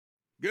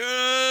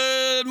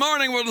Good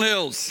morning, Woodland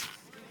Hills.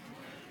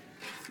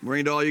 Good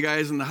morning to all you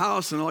guys in the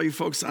house and all you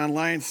folks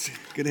online. It's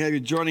good to have you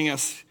joining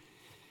us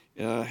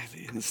in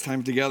this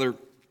time together.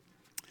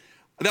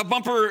 That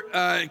bumper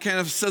kind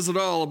of says it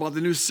all about the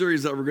new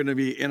series that we're going to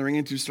be entering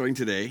into starting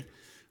today,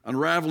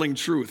 Unraveling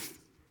Truth.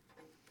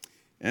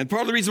 And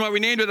part of the reason why we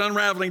named it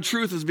Unraveling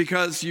Truth is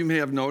because you may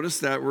have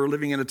noticed that we're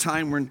living in a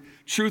time when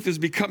truth is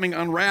becoming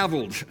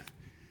unraveled.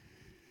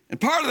 And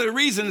part of the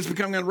reason it's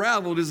becoming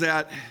unraveled is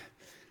that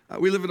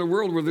we live in a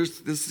world where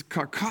there's this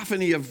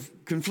cacophony of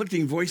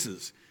conflicting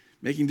voices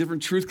making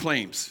different truth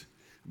claims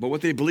about what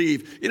they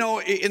believe. You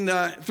know,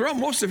 throughout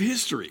most of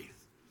history,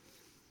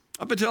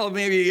 up until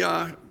maybe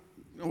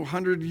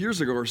 100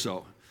 years ago or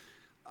so,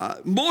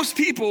 most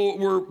people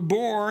were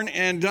born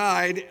and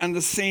died in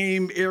the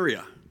same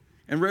area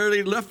and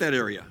rarely left that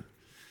area.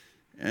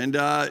 And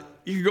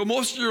you can go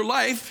most of your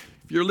life,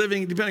 if you're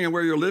living, depending on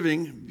where you're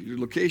living, your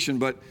location,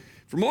 but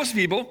for most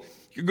people,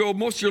 you go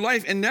most of your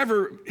life and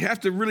never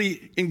have to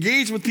really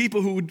engage with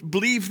people who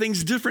believe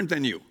things different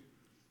than you.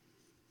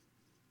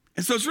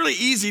 And so it's really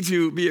easy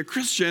to be a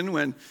Christian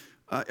when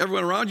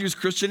everyone around you is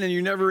Christian and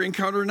you never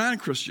encounter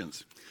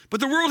non-Christians. But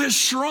the world has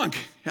shrunk,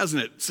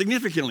 hasn't it,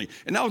 significantly.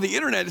 And now the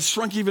internet has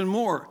shrunk even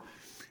more.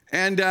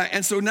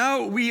 And so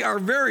now we are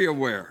very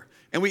aware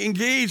and we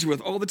engage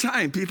with all the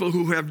time people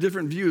who have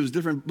different views,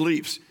 different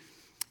beliefs.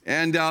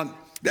 And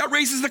that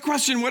raises the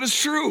question, what is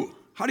true?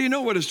 How do you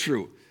know what is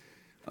true?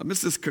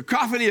 Amidst this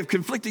cacophony of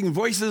conflicting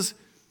voices,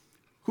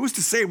 who's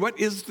to say what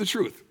is the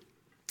truth?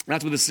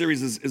 That's what this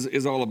series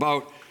is all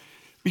about.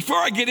 Before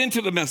I get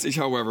into the message,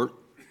 however,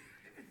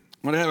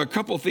 I want to have a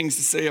couple things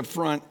to say up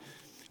front.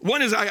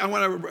 One is I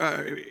want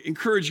to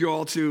encourage you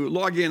all to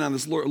log in on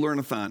this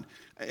Learn-a-thon.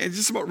 It's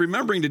just about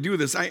remembering to do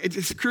this. It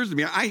just occurs to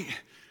me,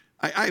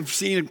 I've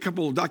seen a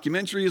couple of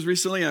documentaries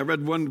recently. I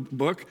read one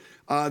book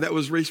that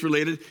was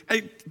race-related.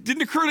 It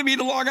didn't occur to me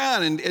to log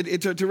on and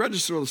to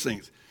register those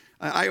things.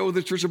 I owe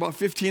the church about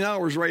 15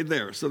 hours right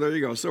there. So there you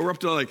go. So we're up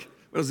to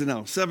what is it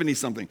now?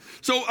 70-something.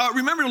 So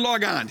remember to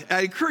log on.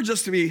 I encourage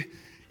us to be,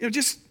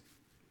 just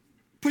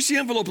push the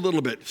envelope a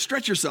little bit.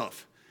 Stretch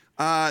yourself.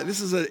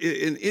 This is an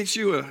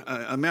issue,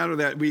 a matter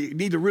that we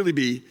need to really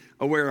be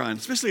aware on,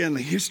 especially on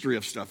the history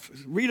of stuff.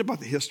 Read about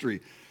the history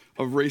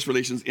of race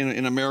relations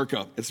in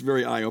America. It's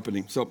very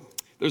eye-opening. So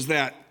there's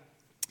that.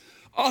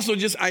 Also,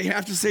 I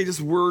have to say this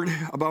word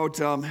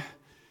about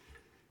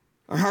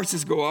our hearts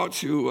just go out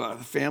to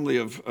the family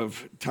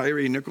of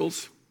Tyree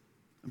Nichols.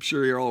 I'm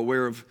sure you're all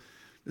aware of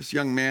this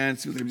young man.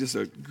 Seems like just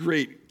a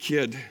great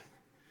kid.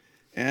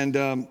 And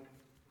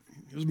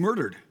he was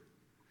murdered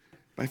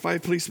by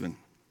 5 policemen.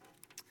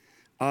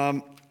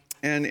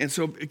 And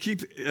so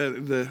keep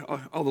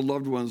all the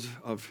loved ones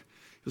of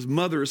his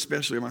mother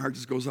especially. My heart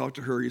just goes out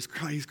to her.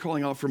 He's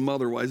calling out for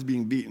mother while he's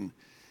being beaten.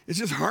 It's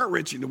just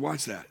heart-wrenching to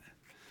watch that.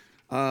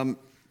 And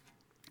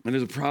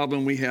there's a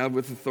problem we have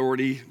with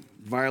authority,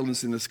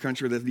 violence in this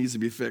country that needs to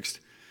be fixed.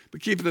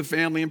 But keep the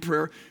family in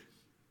prayer.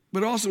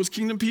 But also as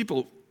kingdom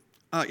people,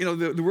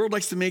 the world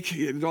likes to make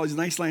all these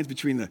nice lines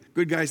between the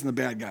good guys and the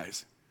bad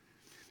guys.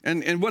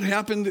 And what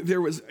happened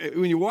there was,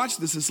 when you watch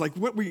this, it's like,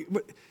 what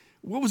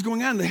was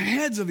going on in the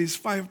heads of these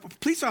 5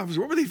 police officers?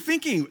 What were they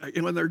thinking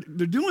when they're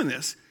doing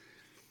this?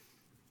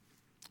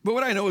 But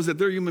what I know is that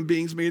they're human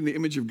beings made in the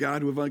image of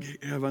God who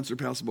have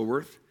unsurpassable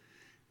worth.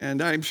 And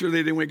I'm sure they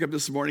didn't wake up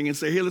this morning and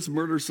say, hey, let's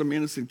murder some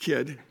innocent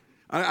kid.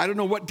 I don't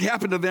know what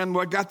happened to them,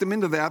 what got them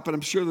into that, but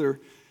I'm sure they're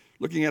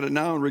looking at it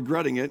now and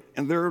regretting it.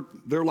 And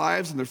their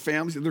lives and their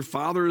families and their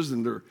fathers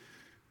and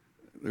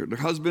their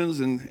husbands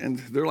and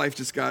their life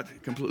just got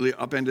completely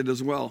upended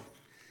as well.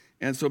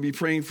 And so be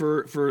praying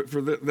for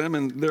them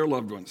and their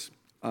loved ones.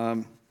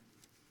 I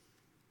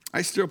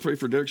still pray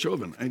for Derek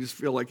Chauvin. I just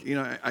feel like,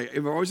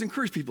 I've always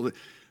encouraged people to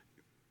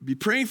be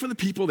praying for the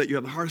people that you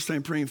have the hardest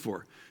time praying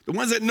for. The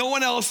ones that no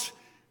one else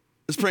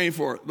is praying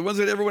for. The ones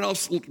that everyone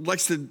else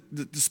likes to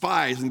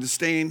despise and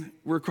disdain,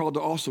 we're called to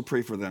also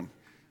pray for them.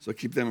 So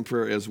keep them in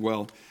prayer as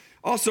well.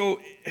 Also,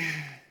 I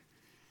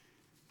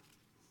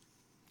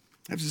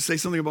have to say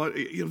something about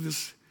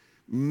this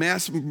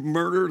mass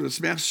murder,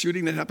 this mass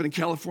shooting that happened in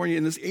California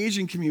in this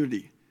Asian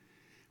community.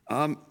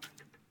 And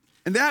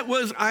that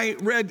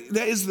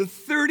is the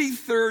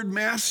 33rd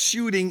mass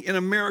shooting in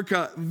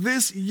America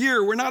this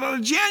year. We're not out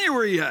of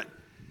January yet.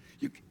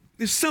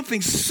 There's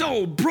something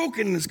so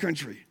broken in this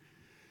country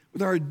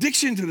with our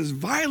addiction to this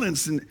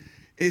violence. And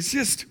it's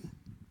just,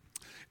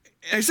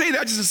 I say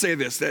that just to say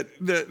this, that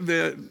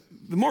the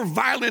more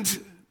violent,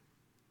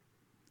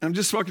 I'm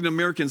just talking to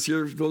Americans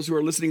here, those who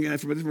are listening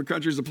from different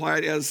countries, apply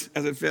it as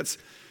it fits.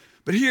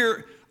 But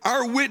here,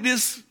 our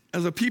witness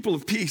as a people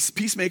of peace,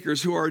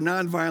 peacemakers who are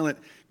nonviolent,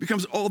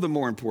 becomes all the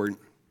more important.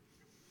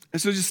 And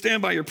so just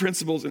stand by your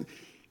principles and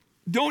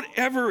don't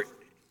ever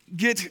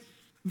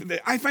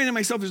I find in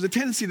myself there's a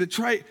tendency to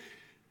try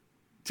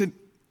to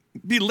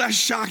be less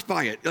shocked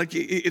by it. Like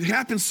it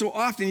happens so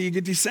often, you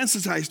get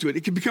desensitized to it.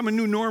 It can become a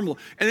new normal.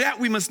 And that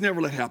we must never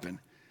let happen.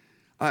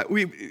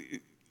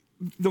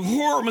 The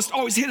horror must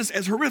always hit us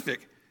as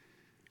horrific.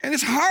 And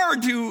it's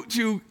hard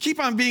to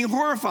keep on being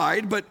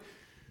horrified, but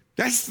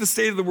That's the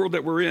state of the world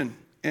that we're in.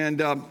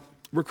 And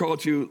we're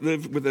called to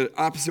live with an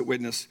opposite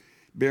witness,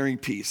 bearing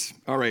peace.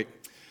 All right.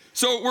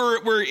 So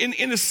we're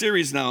in a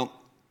series now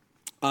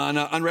on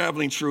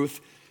unraveling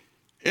truth.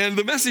 And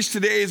the message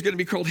today is going to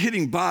be called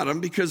Hitting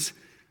Bottom, because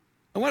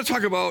I want to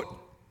talk about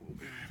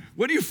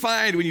what do you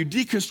find when you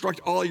deconstruct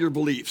all your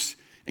beliefs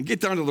and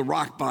get down to the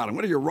rock bottom.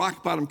 What are your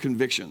rock bottom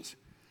convictions?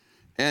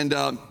 And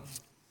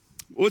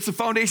what's the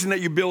foundation that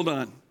you build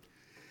on?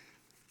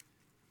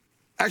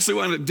 I actually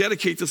want to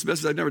dedicate this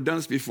message. I've never done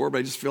this before, but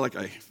I just feel like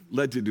I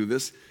led to do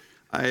this.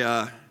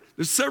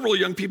 There's several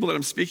young people that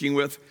I'm speaking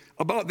with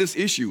about this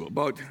issue,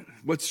 about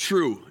what's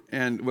true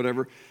and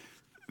whatever.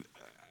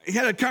 I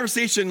had a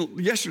conversation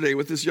yesterday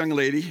with this young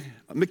lady,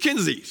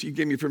 Mackenzie. She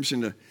gave me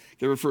permission to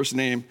give her first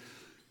name.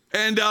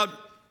 And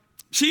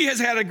she has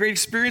had a great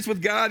experience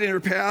with God in her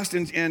past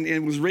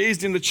and was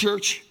raised in the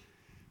church,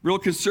 real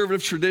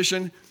conservative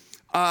tradition.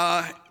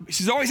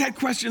 She's always had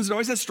questions and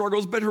always had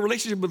struggles, but her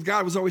relationship with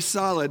God was always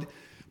solid.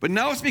 But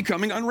now it's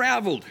becoming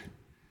unraveled.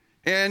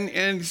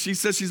 And she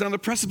says she's on the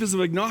precipice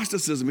of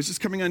agnosticism. It's just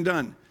coming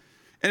undone.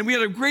 And we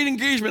had a great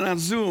engagement on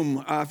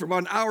Zoom for about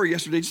an hour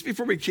yesterday, just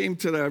before we came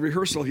to the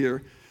rehearsal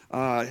here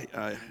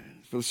for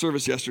the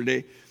service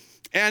yesterday.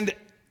 And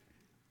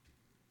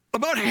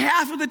about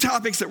half of the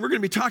topics that we're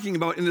going to be talking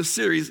about in this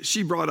series,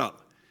 she brought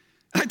up.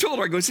 And I told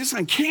her, I go, it's just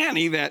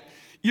uncanny that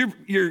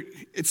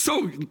it's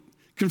so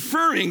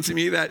confirming to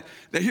me that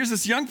here's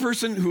this young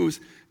person who's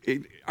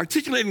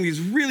articulating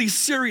these really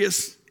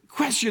serious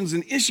questions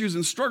and issues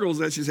and struggles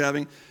that she's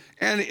having.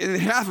 And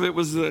half of it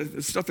was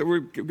the stuff that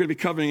we're going to be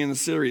covering in the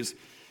series.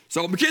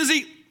 So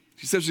Mackenzie,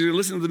 she said she's going to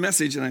listen to the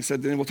message, and I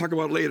said, then we'll talk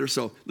about it later.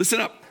 So listen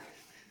up.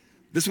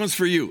 This one's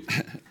for you,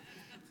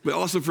 but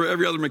also for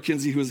every other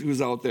Mackenzie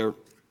who's out there.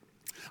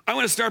 I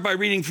want to start by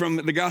reading from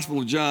the Gospel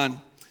of John.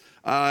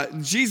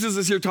 Jesus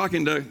is here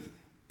talking to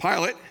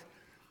Pilate,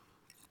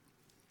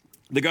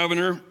 the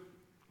governor,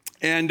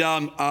 and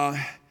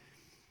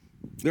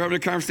they're having a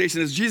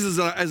conversation as Jesus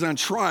is on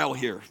trial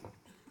here.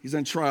 He's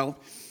on trial.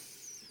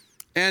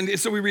 And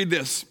so we read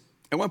this.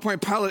 At one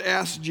point, Pilate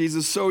asked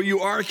Jesus, so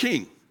you are a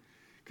king?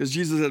 Because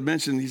Jesus had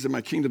mentioned, he said,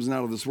 my kingdom's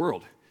not of this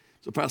world.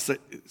 So Pilate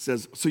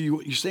says, so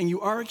you're saying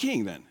you are a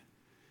king then?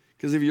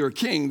 Because if you're a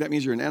king, that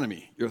means you're an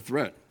enemy. You're a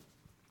threat.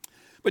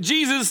 But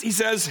Jesus, he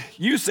says,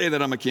 you say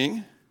that I'm a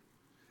king.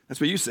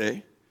 That's what you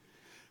say.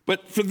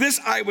 But for this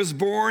I was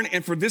born,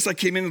 and for this I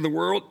came into the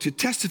world, to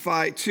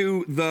testify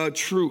to the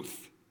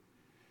truth.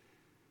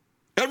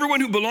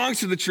 Everyone who belongs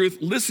to the truth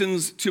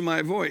listens to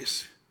my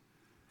voice.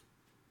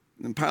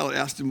 And Pilate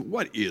asked him,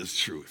 what is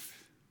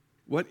truth?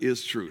 What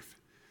is truth?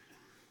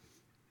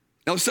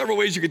 Now, there's several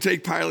ways you could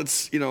take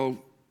Pilate's,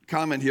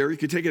 comment here. You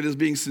could take it as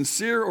being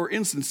sincere or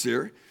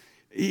insincere.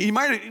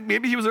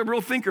 Maybe he was a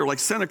real thinker like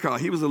Seneca.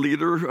 He was a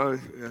leader, a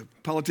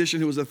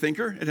politician who was a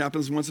thinker. It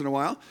happens once in a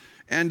while.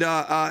 And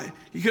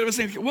he could have been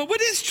saying, well,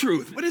 what is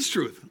truth? What is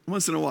truth?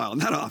 Once in a while,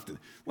 not often.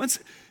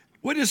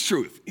 What is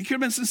truth? He could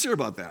have been sincere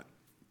about that.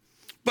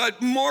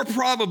 But more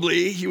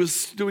probably, he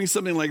was doing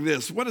something like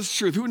this. What is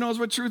truth? Who knows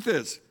what truth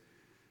is?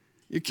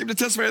 You came to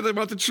testify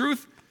about the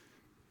truth?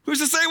 Who's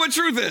to say what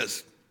truth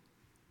is?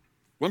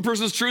 One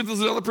person's truth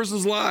is another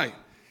person's lie.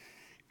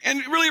 And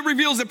it really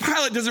reveals that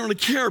Pilate doesn't really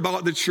care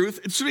about the truth.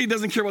 It certainly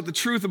doesn't care about the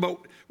truth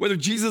about whether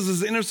Jesus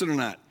is innocent or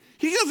not.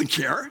 He doesn't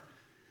care.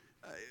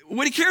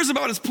 What he cares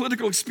about is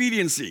political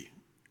expediency.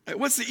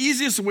 What's the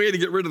easiest way to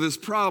get rid of this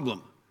problem?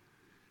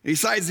 And he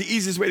decides the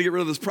easiest way to get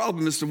rid of this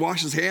problem is to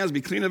wash his hands,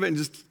 be clean of it, and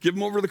just give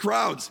them over to the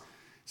crowds.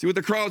 See what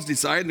the crowds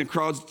decide, and the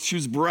crowds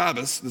choose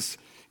Barabbas, this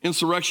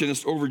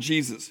insurrectionist, over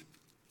Jesus.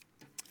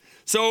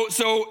 So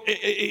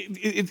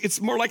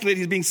it's more likely that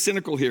he's being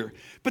cynical here.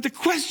 But the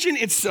question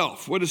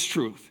itself, what is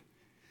truth,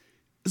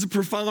 is a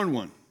profound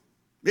one.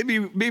 Maybe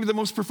the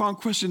most profound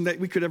question that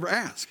we could ever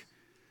ask.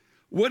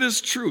 What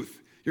is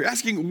truth? You're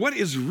asking, what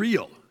is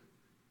real?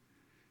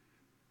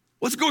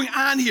 What's going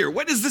on here?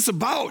 What is this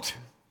about?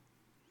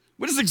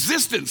 What is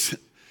existence?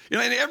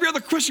 And every other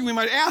question we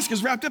might ask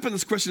is wrapped up in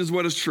this question is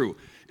what is true?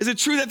 Is it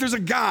true that there's a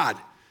God?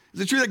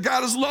 Is it true that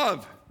God is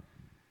love?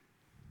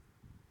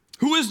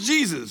 Who is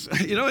Jesus?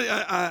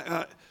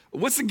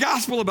 What's the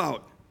gospel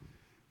about?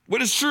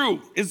 What is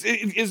true?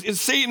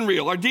 Is Satan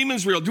real? Are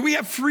demons real? Do we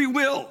have free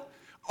will?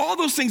 All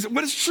those things.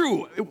 What is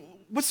true?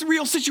 What's the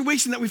real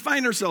situation that we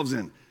find ourselves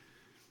in?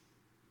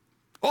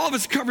 All of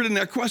it's covered in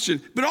that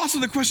question, but also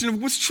the question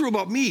of what's true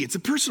about me. It's a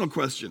personal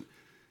question.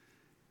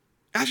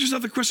 Ask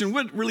yourself the question,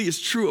 what really is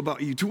true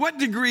about you? To what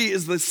degree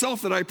is the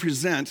self that I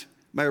present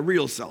my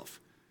real self?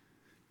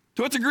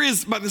 To what degree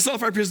is by the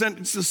self I present,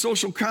 it's a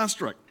social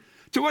construct?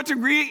 To what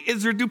degree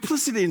is there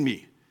duplicity in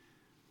me?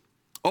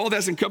 All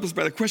that's encompassed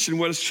by the question,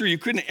 what is true? You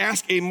couldn't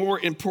ask a more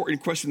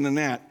important question than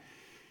that.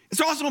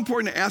 It's also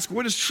important to ask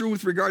what is true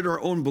with regard to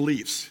our own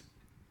beliefs.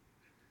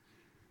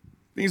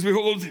 Things we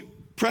hold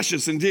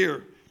precious and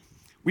dear.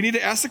 We need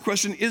to ask the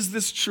question, is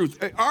this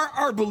truth? Are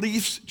our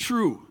beliefs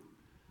true?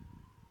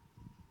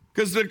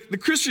 Because the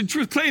Christian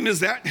truth claim is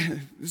that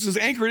this is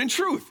anchored in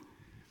truth.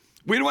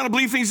 We don't want to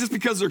believe things just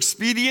because they're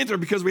expedient or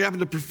because we happen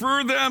to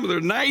prefer them or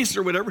they're nice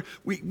or whatever.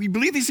 We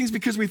believe these things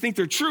because we think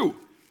they're true.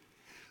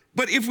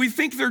 But if we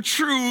think they're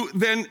true,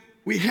 then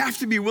we have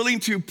to be willing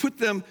to put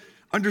them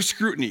under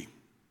scrutiny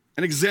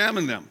and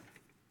examine them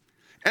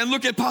and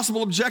look at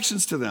possible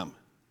objections to them.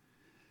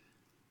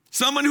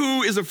 Someone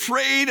who is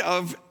afraid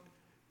of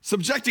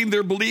subjecting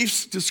their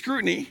beliefs to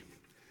scrutiny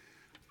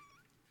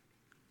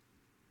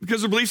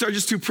because their beliefs are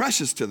just too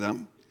precious to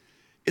them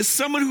is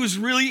someone who's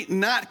really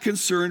not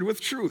concerned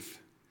with truth.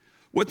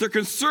 What they're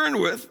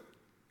concerned with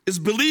is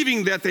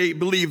believing that they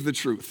believe the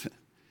truth.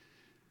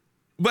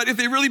 But if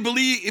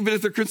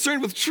they're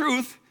concerned with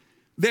truth,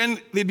 then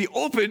they'd be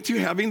open to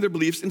having their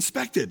beliefs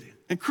inspected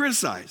and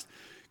criticized.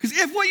 Because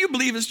if what you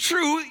believe is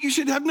true, you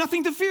should have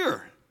nothing to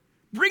fear.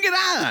 Bring it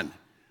on.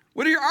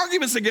 What are your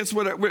arguments against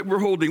what we're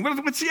holding?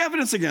 What's the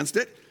evidence against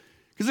it?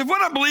 Because if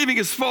what I'm believing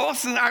is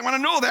false, then I want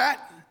to know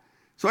that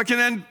so I can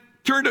then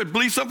turn to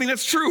believe something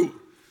that's true.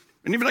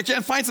 And even if I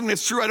can't find something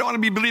that's true, I don't want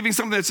to be believing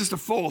something that's just a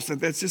false,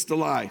 that's just a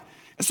lie.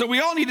 And so we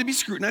all need to be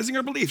scrutinizing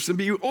our beliefs and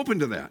be open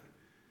to that.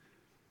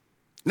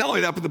 Not only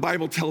that, but the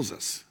Bible tells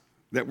us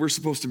that we're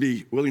supposed to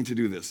be willing to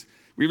do this.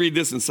 We read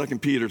this in 2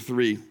 Peter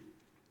 3.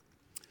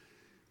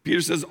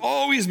 Peter says,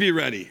 always be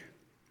ready.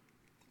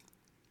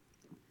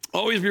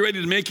 Always be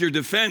ready to make your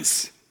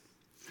defense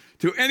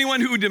to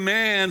anyone who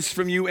demands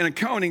from you an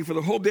accounting for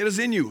the hope that is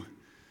in you.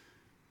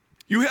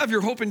 You have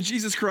your hope in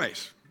Jesus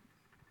Christ.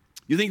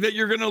 You think that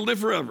you're going to live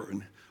forever.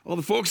 And all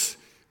the folks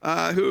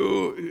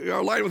who are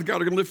aligned with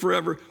God are going to live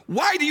forever.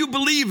 Why do you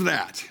believe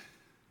that?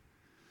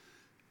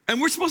 And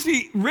we're supposed to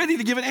be ready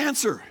to give an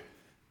answer.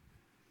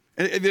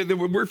 And the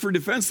word for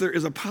defense there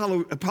is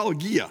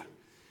apologia.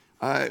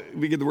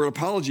 We get the word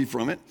apology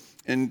from it.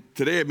 And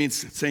today it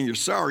means saying you're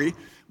sorry.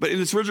 But in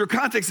its original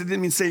context, it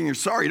didn't mean saying you're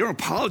sorry. You don't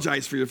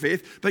apologize for your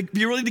faith, but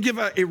be willing to give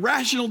a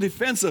rational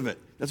defense of it.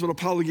 That's what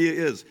apologia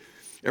is,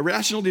 a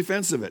rational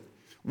defense of it.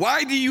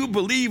 Why do you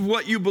believe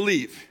what you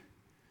believe?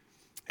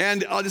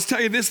 And I'll just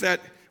tell you this,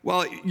 that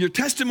while your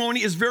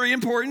testimony is very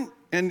important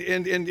and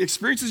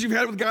experiences you've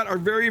had with God are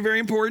very, very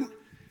important,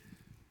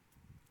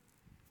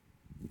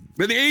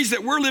 but the age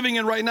that we're living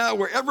in right now,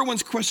 where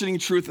everyone's questioning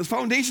truth, the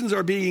foundations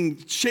are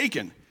being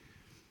shaken.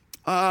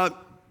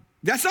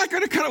 That's not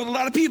going to cut out with a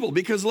lot of people,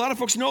 because a lot of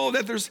folks know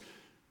that there's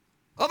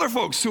other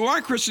folks who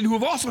aren't Christian who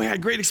have also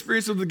had great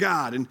experiences with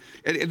God, and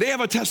they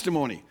have a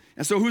testimony.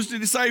 And so who's to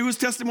decide whose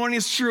testimony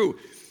is true?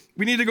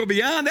 We need to go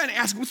beyond that and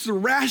ask, what's the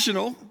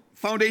rational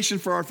foundation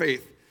for our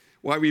faith?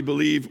 Why we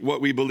believe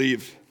what we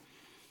believe.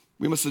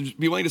 We must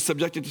be willing to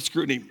subject it to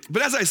scrutiny.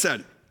 But as I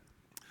said,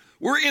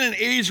 we're in an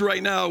age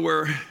right now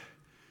where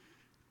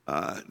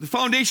the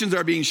foundations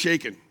are being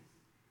shaken.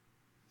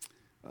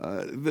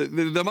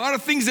 The amount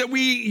of things that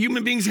we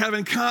human beings have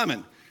in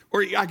common,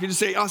 or I could just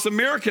say us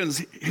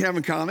Americans have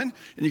in common,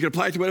 and you can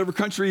apply it to whatever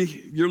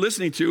country you're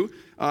listening to,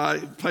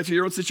 apply it to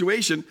your own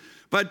situation,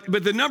 but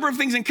the number of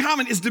things in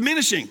common is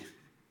diminishing.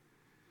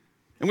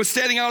 And what's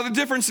standing out are the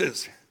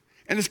differences.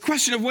 And this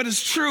question of what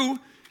is true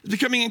is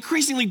becoming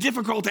increasingly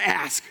difficult to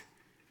ask.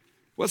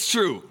 What's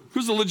true?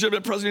 Who's the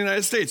legitimate president of the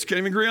United States? Can't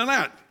even agree on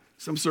that,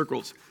 some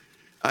circles.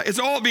 It's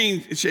all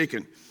being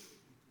shaken.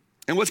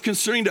 And what's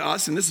concerning to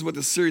us, and this is what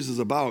this series is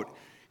about,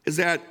 is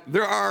that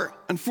there are,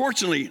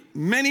 unfortunately,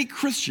 many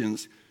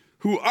Christians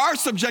who are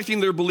subjecting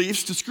their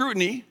beliefs to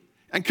scrutiny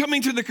and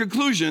coming to the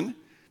conclusion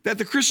that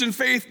the Christian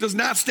faith does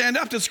not stand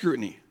up to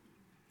scrutiny.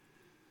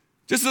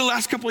 Just in the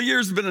last couple of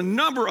years, there have been a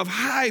number of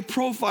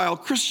high-profile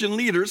Christian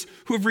leaders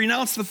who have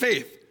renounced the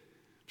faith.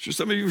 I'm sure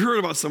some of you have heard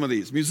about some of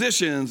these,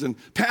 musicians and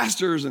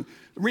pastors, and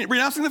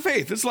renouncing the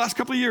faith this last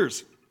couple of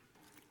years.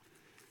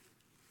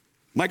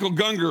 Michael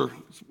Gungor,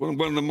 one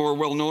of the more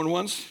well-known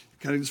ones,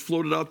 kind of just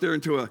floated out there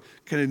into a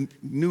kind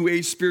of new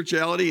age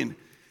spirituality and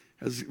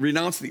has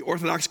renounced the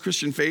Orthodox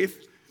Christian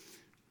faith.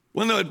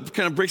 One that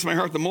kind of breaks my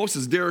heart the most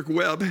is Derek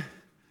Webb.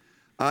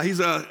 He's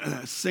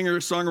a singer,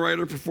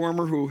 songwriter,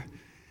 performer who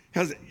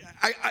has,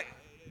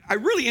 I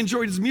really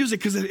enjoyed his music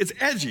because it's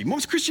edgy.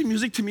 Most Christian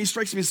music to me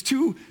strikes me as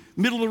too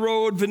middle of the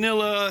road,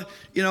 vanilla,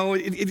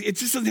 it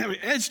just doesn't have an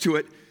edge to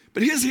it.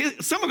 But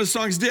some of his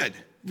songs did.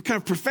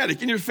 Kind of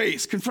prophetic, in your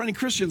face, confronting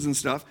Christians and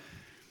stuff.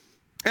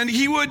 And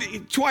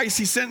twice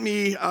he sent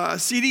me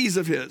CDs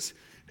of his.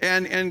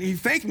 And he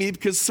thanked me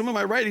because some of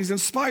my writings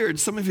inspired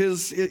some of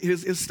his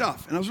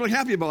stuff. And I was really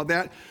happy about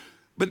that.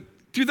 But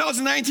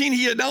 2019,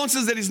 he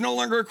announces that he's no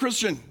longer a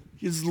Christian.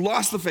 He's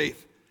lost the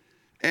faith.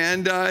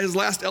 And his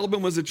last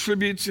album was a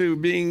tribute to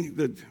being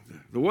the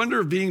wonder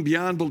of being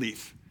beyond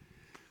belief.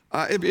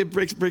 It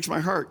breaks my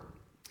heart.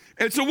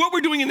 And so what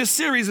we're doing in this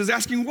series is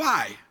asking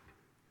why.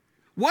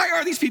 Why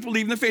are these people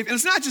leaving the faith? And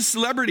it's not just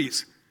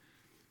celebrities.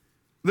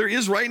 There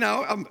is right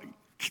now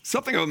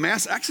something of a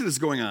mass exodus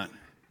going on.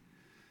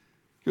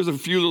 Here's a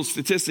few little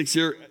statistics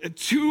here.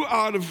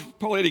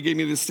 Paul Eddy gave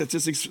me the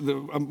statistics,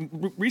 a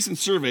recent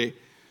survey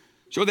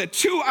showed that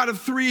 2 out of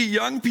 3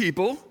 young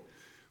people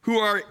who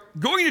are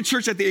going to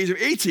church at the age of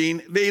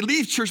 18, they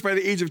leave church by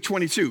the age of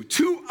 22.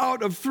 2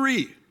 out of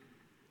 3.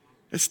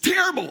 That's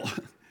terrible.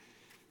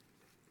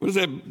 What does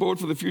that bode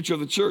for the future of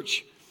the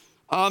church?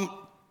 The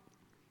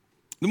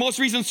most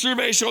recent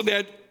survey showed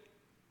that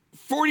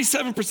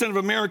 47% of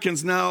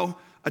Americans now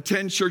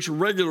attend church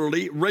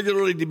regularly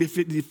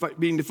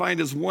being defined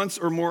as once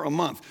or more a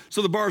month.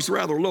 So the bar is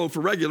rather low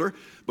for regular,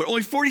 but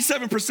only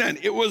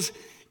 47%. It was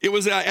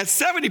at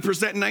 70%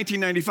 in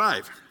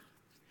 1995.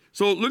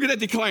 So look at that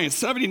decline,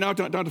 70 now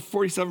down to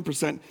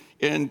 47%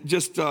 in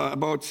just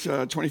about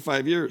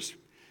 25 years.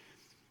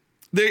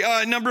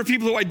 The number of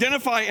people who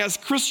identify as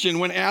Christian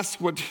when asked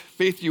what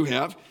faith you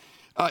have,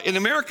 in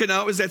America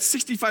now is at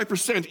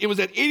 65%. It was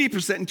at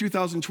 80% in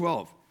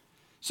 2012.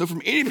 So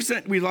from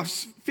 80%, we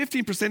lost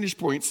 15 percentage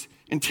points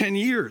in 10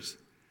 years.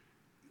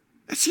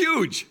 That's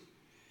huge.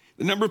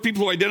 The number of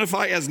people who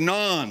identify as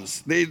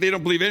nones, they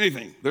don't believe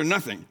anything, they're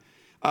nothing,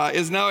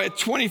 is now at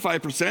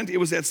 25%. It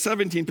was at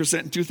 17%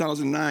 in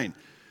 2009.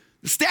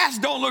 The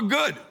stats don't look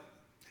good.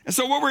 And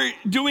so what we're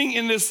doing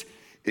in this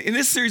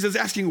series is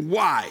asking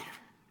why.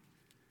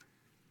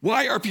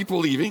 Why are people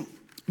leaving?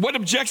 What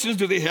objections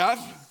do they have?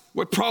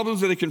 What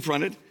problems are they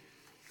confronted?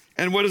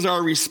 And what is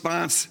our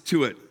response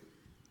to it?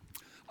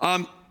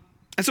 And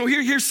so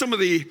here's some of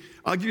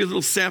I'll give you a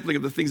little sampling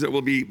of the things that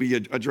we'll be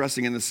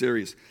addressing in this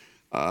series.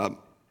 A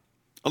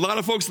lot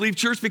of folks leave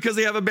church because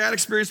they have a bad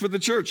experience with the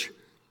church.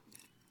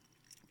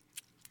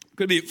 It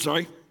could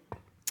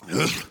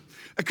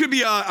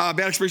be a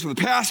bad experience with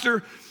the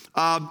pastor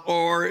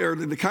or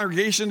the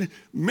congregation.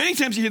 Many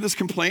times you hear this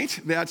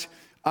complaint that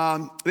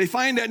they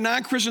find that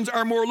non-Christians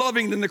are more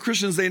loving than the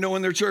Christians they know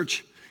in their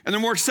church. And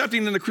they're more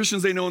accepting than the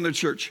Christians they know in their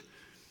church.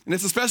 And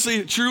it's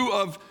especially true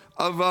of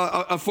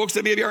folks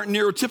that maybe aren't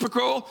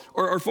neurotypical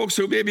or folks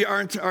who maybe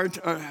aren't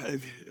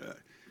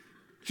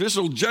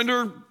traditional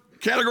gender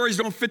categories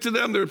don't fit to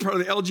them. They're part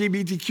of the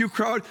LGBTQ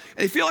crowd.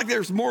 And they feel like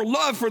there's more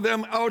love for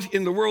them out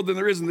in the world than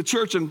there is in the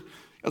church. And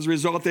as a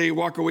result, they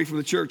walk away from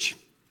the church.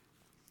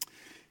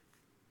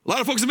 A lot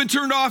of folks have been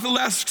turned off in the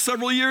last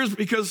several years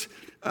because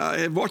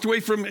have walked away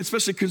from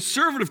especially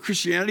conservative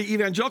Christianity,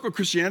 evangelical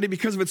Christianity,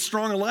 because of its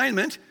strong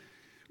alignment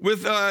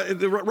with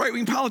the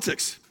right-wing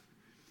politics.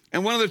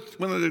 And one of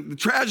the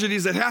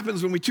tragedies that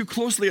happens when we too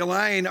closely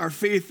align our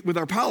faith with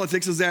our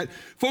politics is that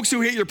folks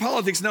who hate your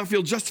politics now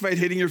feel justified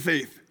hating your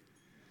faith.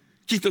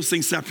 Keep those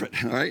things separate,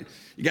 all right?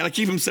 You got to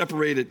keep them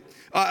separated.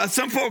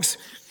 Some folks,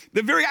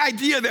 the very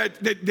idea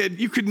that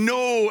you could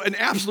know an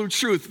absolute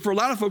truth, for a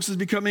lot of folks is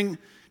becoming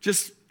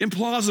just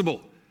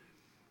implausible.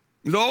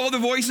 With all the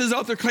voices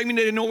out there claiming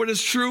they know what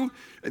is true,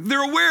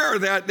 they're aware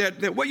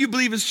that what you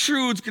believe is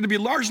true is going to be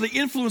largely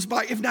influenced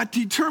by, if not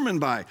determined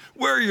by,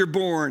 where you're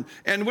born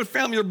and what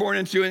family you're born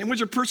into and what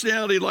your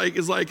personality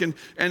is like and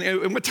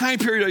what time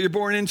period you're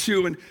born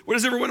into and what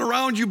does everyone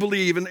around you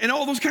believe and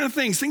all those kind of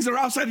things that are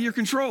outside of your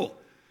control.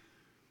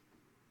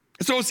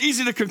 And so it's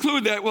easy to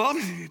conclude that, well,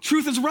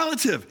 truth is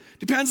relative.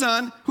 Depends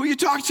on who you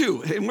talk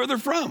to and where they're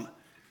from.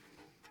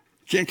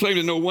 Can't claim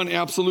to know one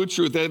absolute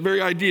truth. That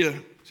very idea,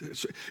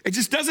 it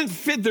just doesn't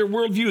fit their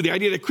worldview, the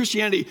idea that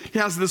Christianity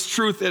has this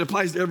truth that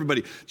applies to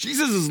everybody.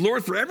 Jesus is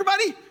Lord for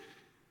everybody?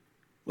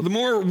 Well, the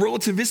more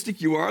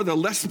relativistic you are, the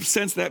less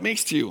sense that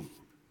makes to you.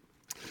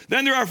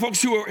 Then there are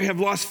folks who have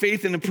lost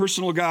faith in a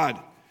personal God.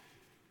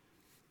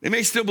 They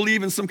may still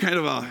believe in some kind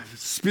of a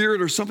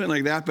spirit or something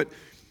like that, but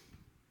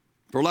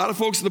for a lot of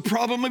folks, the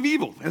problem of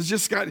evil has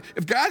just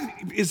if God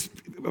is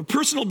a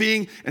personal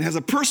being and has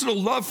a personal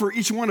love for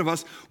each one of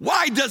us,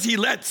 why does he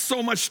let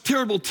so much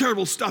terrible,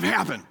 terrible stuff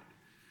happen?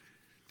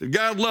 Did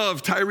God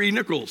love Tyree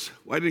Nichols?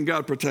 Why didn't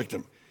God protect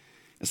him?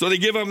 And so they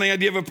give up the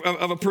idea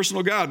of a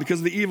personal God because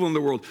of the evil in the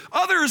world.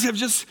 Others have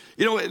just,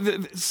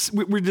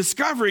 we're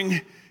discovering,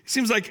 it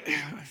seems like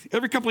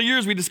every couple of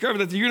years we discover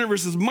that the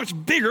universe is much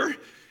bigger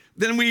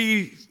than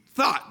we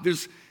thought.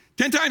 There's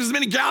 10 times as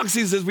many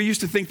galaxies as we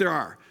used to think there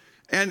are.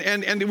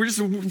 And we're just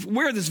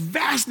aware of this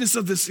vastness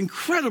of this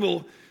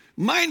incredible,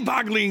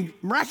 mind-boggling,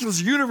 miraculous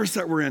universe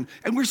that we're in.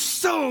 And we're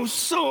so,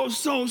 so,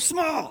 so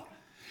small.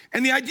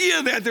 And the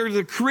idea that there's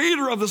the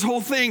creator of this whole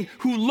thing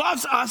who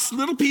loves us,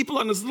 little people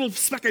on this little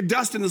speck of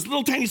dust in this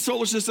little tiny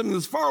solar system in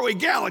this faraway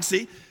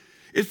galaxy,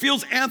 it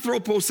feels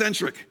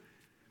anthropocentric.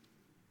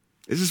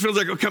 It just feels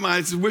like, oh, come on,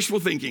 it's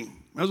wishful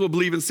thinking. Might as well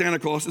believe in Santa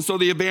Claus. And so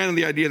they abandon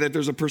the idea that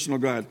there's a personal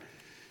God.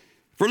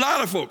 For a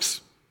lot of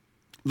folks,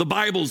 the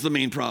Bible's the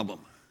main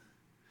problem.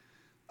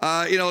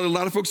 A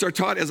lot of folks are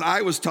taught, as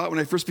I was taught when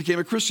I first became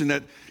a Christian,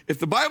 that if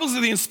the Bible's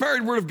the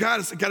inspired word of God,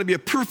 it's got to be a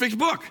perfect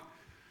book.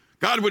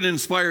 God wouldn't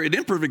inspire an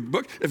imperfect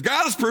book. If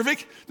God is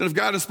perfect, then if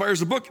God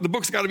inspires a book, the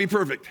book's got to be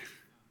perfect.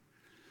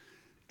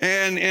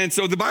 And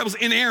so the Bible's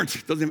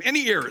inerrant, doesn't have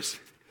any errors.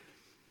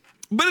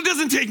 But it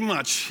doesn't take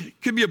much.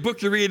 It could be a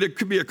book you read, it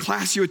could be a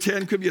class you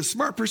attend, it could be a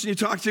smart person you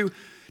talk to.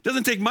 It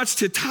doesn't take much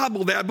to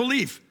topple that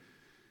belief.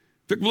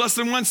 It took less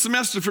than one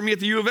semester for me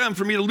at the U of M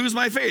for me to lose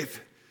my faith.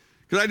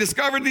 Because I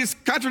discovered these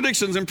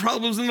contradictions and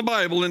problems in the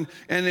Bible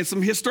and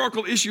some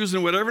historical issues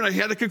and whatever, and I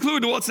had to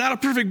conclude, well, it's not a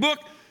perfect book,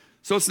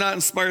 so it's not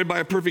inspired by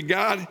a perfect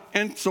God,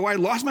 and so I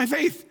lost my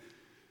faith.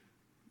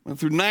 Went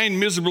through 9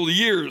 miserable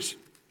years,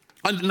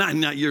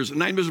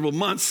 9 miserable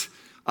months,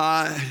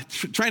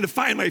 trying to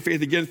find my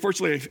faith again.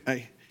 Fortunately,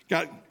 I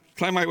got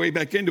climb my way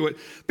back into it.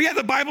 But yeah,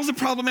 the Bible's a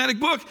problematic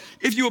book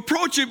if you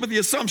approach it with the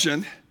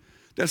assumption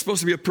that it's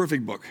supposed to be a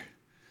perfect book.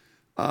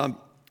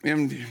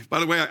 And by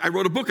the way, I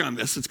wrote a book on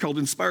this. It's called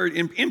Inspired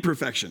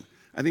Imperfection.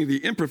 I think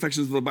the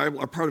imperfections of the Bible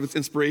are part of its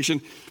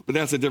inspiration, but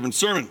that's a different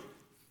sermon.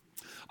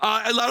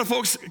 A lot of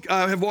folks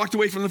have walked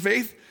away from the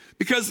faith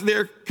because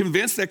they're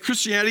convinced that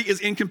Christianity is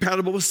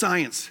incompatible with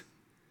science.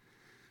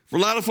 For a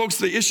lot of folks,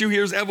 the issue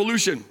here is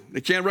evolution. They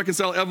can't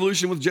reconcile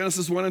evolution with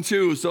Genesis 1 and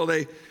 2, so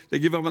they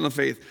give up on the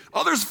faith.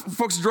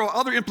 Folks draw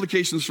other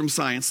implications from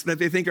science that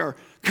they think are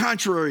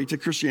contrary to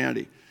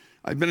Christianity.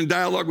 I've been in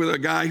dialogue with a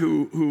guy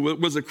who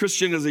was a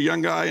Christian as a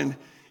young guy, and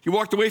he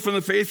walked away from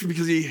the faith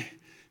because he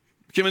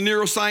became a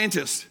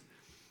neuroscientist.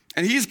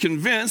 And he's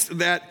convinced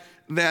that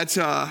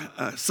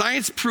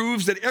science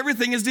proves that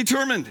everything is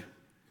determined.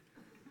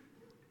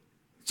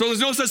 So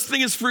there's no such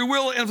thing as free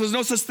will, and if there's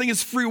no such thing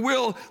as free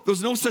will,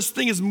 there's no such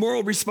thing as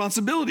moral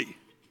responsibility.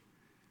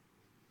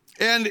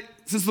 And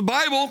since the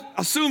Bible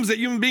assumes that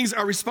human beings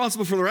are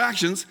responsible for their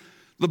actions,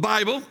 the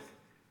Bible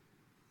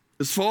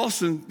is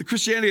false, and the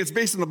Christianity that's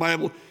based on the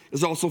Bible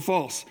is also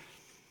false.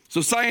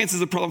 So science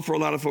is a problem for a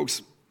lot of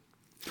folks.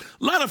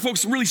 A lot of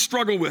folks really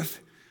struggle with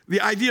the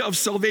idea of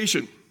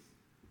salvation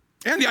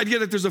and the idea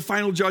that there's a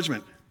final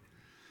judgment.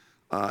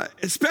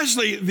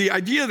 Especially the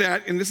idea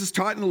that, and this is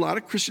taught in a lot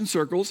of Christian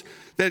circles,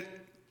 that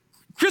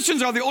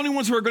Christians are the only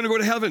ones who are going to go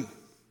to heaven.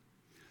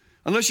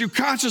 Unless you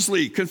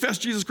consciously confess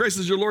Jesus Christ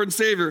as your Lord and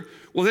Savior,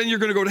 well, then you're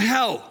going to go to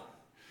hell.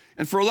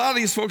 And for a lot of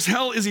these folks,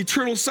 hell is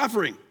eternal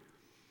suffering.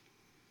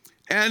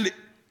 And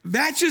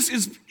that just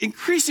is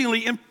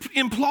increasingly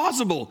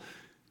implausible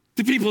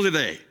to people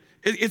today.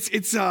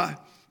 It's the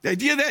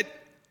idea that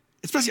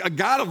especially a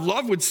God of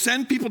love would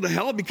send people to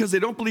hell because they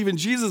don't believe in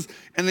Jesus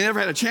and they never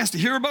had a chance to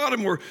hear about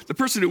him, or the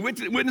person who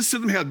witnessed to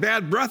them had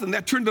bad breath and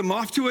that turned them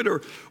off to it, or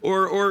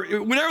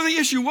whatever the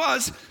issue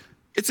was.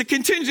 It's a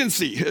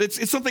contingency.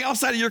 It's something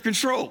outside of your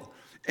control.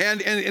 And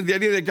the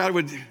idea that God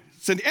would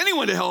send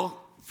anyone to hell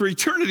for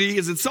eternity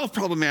is itself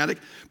problematic,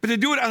 but to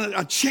do it on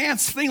a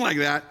chance thing like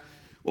that,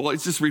 well,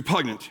 it's just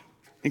repugnant.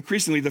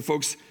 Increasingly, the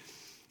folks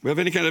who have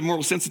any kind of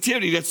moral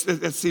sensitivity,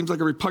 that seems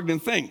like a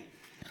repugnant thing.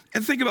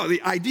 And think about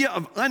the idea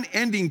of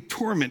unending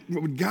torment.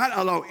 Would God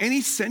allow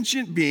any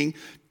sentient being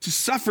to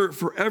suffer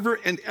forever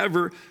and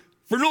ever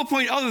for no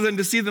point other than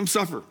to see them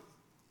suffer?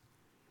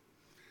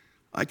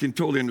 I can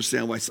totally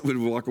understand why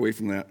someone would walk away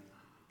from that.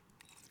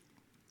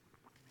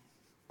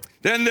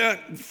 Then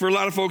for a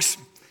lot of folks,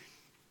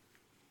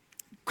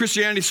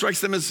 Christianity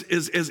strikes them as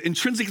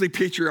intrinsically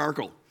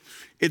patriarchal.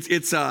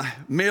 It's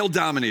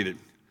male-dominated.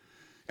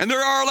 And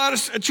there are a lot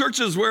of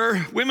churches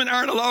where women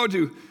aren't allowed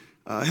to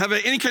have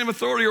any kind of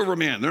authority over a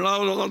man. They're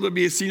not allowed to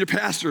be senior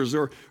pastors,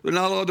 or they're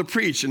not allowed to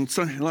preach. And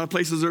in a lot of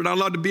places, they're not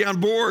allowed to be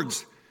on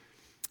boards.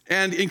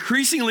 And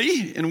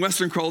increasingly in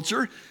Western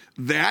culture,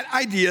 that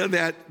idea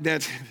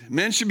that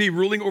men should be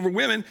ruling over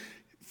women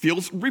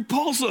feels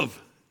repulsive.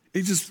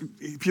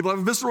 People have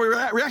a visceral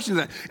reaction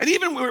to that. And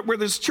even where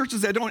there's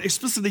churches that don't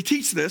explicitly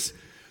teach this,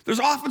 there's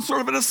often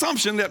sort of an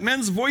assumption that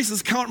men's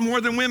voices count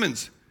more than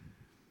women's.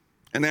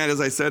 And that,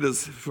 as I said,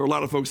 is for a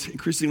lot of folks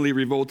increasingly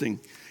revolting.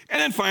 And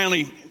then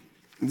finally,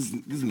 this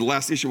is the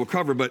last issue we'll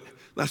cover, but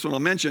last one I'll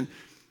mention.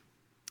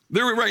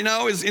 There right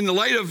now is, in the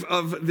light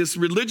of this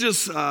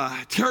religious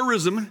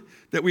terrorism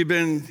that we've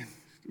been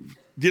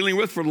dealing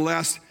with for the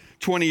last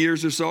 20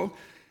 years or so,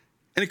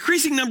 an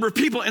increasing number of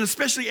people, and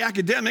especially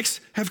academics,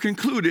 have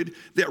concluded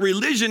that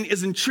religion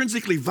is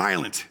intrinsically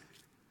violent.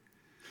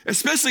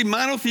 Especially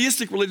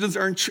monotheistic religions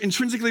are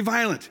intrinsically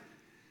violent.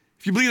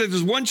 If you believe that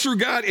there's one true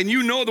God and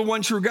you know the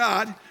one true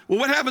God, well,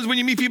 what happens when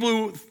you meet people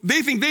who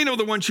they think they know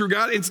the one true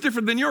God, and it's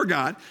different than your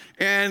God,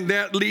 and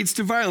that leads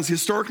to violence.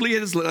 Historically,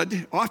 it has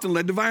often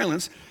led to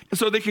violence. And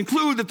so they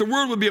conclude that the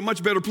world would be a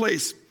much better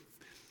place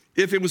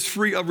if it was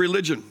free of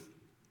religion.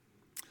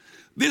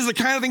 These are the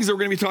kind of things that we're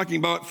going to be talking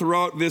about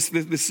throughout this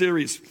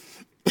series.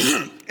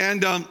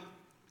 And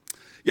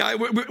we're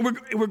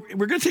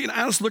going to take an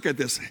honest look at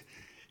this.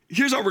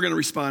 Here's how we're going to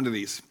respond to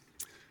these.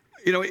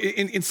 You know,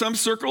 in some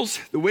circles,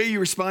 the way you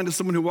respond to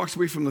someone who walks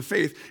away from the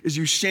faith is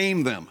you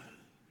shame them.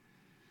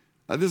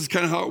 This is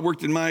kind of how it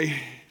worked in the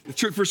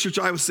first church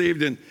I was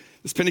saved in,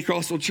 this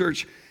Pentecostal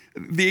church.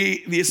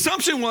 The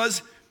assumption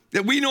was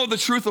that we know the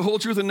truth, the whole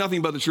truth, and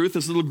nothing but the truth,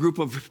 this little group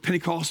of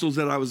Pentecostals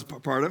that I was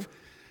part of.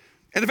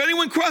 And if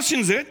anyone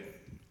questions it,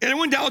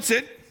 anyone doubts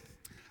it,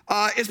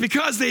 it's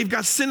because they've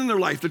got sin in their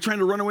life. They're trying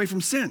to run away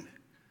from sin.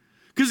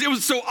 Because it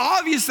was so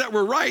obvious that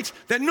we're right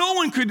that no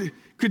one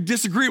could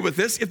disagree with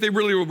this if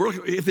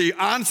they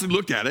honestly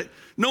looked at it.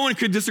 No one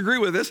could disagree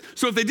with this.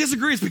 So if they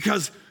disagree, it's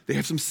because they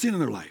have some sin in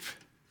their life.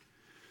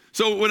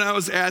 So when I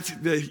was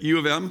at the U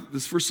of M,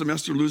 this first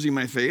semester, losing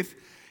my faith,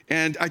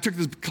 and I took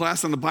this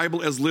class on the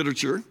Bible as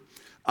literature,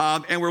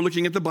 and we're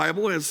looking at the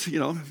Bible as,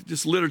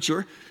 just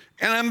literature,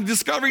 and I'm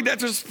discovering that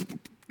this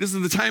is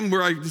the time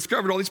where I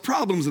discovered all these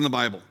problems in the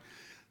Bible.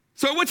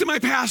 So I went to my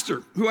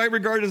pastor, who I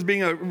regard as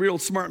being a real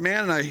smart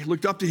man, and I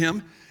looked up to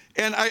him,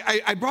 and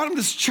I brought him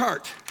this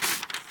chart.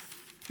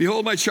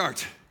 Behold my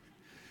chart.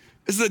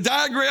 This is a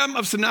diagram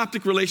of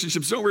synoptic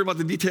relationships. Don't worry about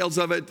the details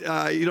of it.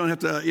 You don't have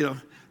to,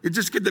 you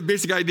just get the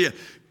basic idea.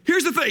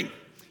 Here's the thing.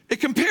 It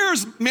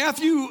compares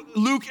Matthew,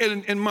 Luke,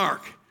 and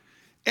Mark.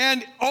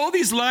 And all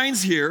these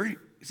lines here,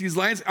 these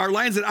lines are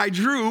lines that I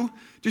drew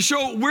to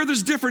show where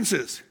there's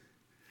differences.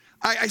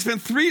 I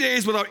spent 3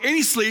 days without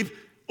any sleep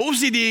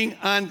OCDing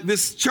on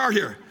this chart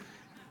here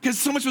because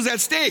so much was at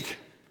stake.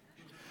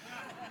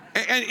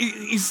 And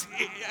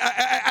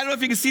I don't know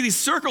if you can see these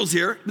circles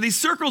here, but these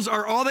circles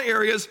are all the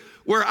areas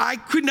where I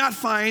could not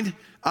find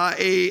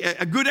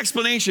a good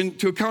explanation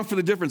to account for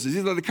the differences.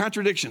 These are the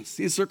contradictions.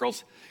 These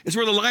circles, it's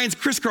where the lines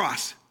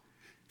crisscross.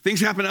 Things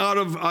happen out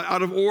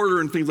of order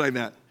and things like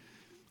that.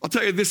 I'll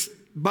tell you, this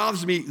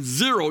bothers me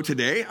zero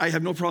today. I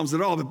have no problems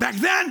at all. But back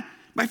then,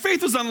 my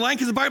faith was on the line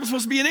because the Bible's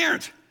supposed to be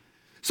inerrant.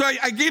 So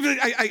I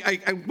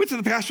went to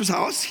the pastor's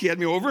house. He had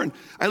me over, and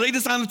I laid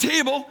this on the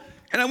table,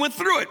 and I went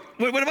through it.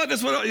 What about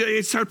this?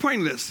 He started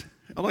pointing to this,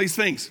 all these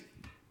things.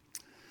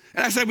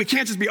 And I said, we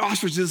can't just be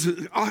ostriches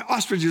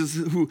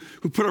who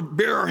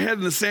bury our head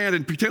in the sand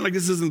and pretend like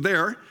this isn't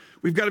there.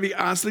 We've got to be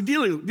honestly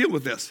deal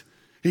with this.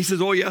 And he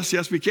says, oh,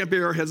 yes, we can't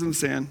bury our heads in the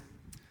sand.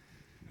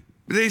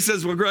 But then he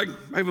says, well, Greg,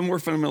 I have a more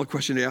fundamental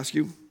question to ask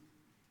you.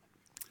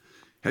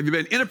 Have you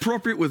been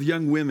inappropriate with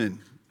young women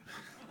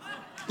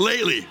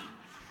lately?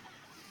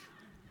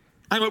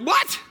 I went,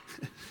 what?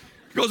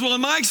 He goes, well,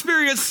 in my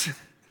experience,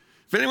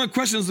 if anyone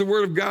questions the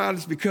word of God,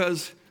 it's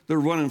because they're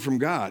running from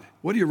God.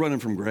 What are you running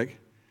from, Greg?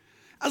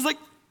 I was like,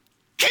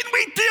 can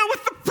we deal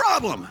with the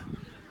problem?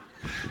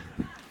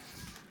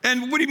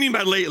 And what do you mean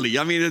by lately?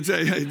 I mean,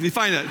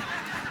 define that.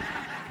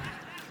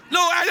 No,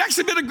 I'd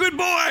actually been a good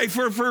boy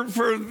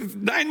for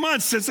 9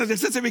 months since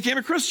I became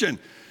a Christian.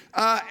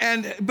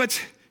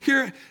 But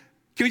here,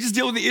 can we just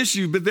deal with the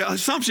issue? But the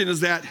assumption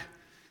is that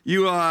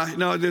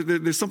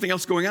there's something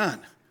else going on.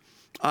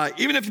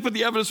 Even if you put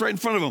the evidence right in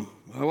front of them,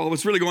 well,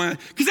 what's really going on?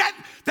 Because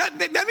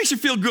that makes you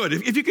feel good.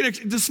 If you can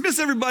dismiss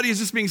everybody as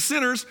just being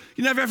sinners,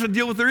 you never have to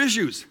deal with their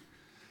issues.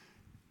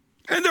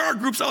 And there are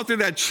groups out there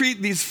that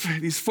treat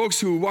these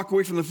folks who walk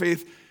away from the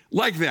faith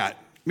like that.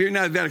 Maybe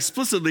not that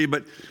explicitly,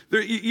 but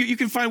you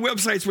can find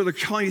websites where they're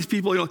calling these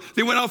people,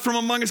 they went out from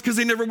among us because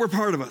they never were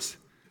part of us.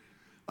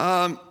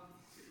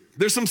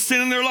 There's some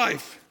sin in their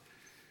life.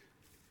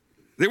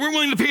 They weren't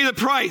willing to pay the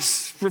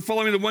price for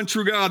following the one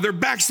true God. They're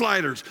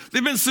backsliders.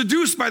 They've been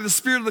seduced by the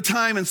spirit of the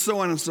time and so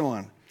on and so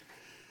on.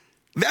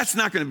 That's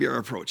not going to be our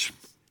approach.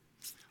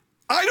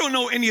 I don't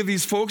know any of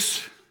these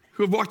folks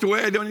who have walked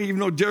away. I don't even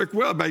know Derek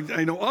Webb.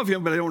 I know of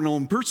him, but I don't know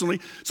him personally.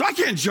 So I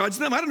can't judge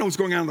them. I don't know what's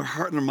going on in their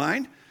heart and their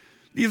mind.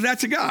 Leave that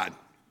to God.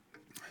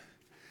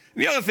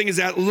 And the other thing is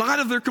that a lot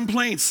of their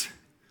complaints,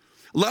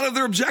 a lot of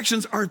their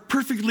objections are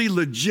perfectly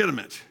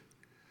legitimate.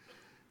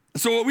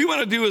 So what we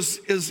want to do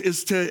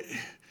is to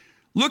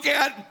look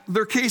at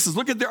their cases,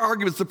 look at their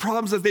arguments, the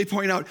problems that they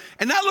point out,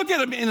 and not look at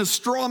them in a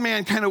straw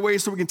man kind of way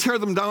so we can tear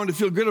them down to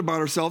feel good about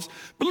ourselves,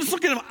 but let's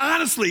look at them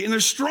honestly in their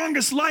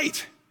strongest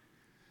light.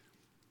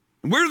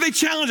 Where do they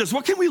challenge us?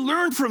 What can we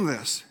learn from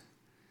this?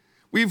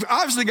 We've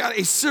obviously got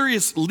a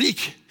serious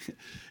leak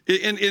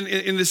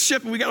in this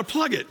ship, and we got to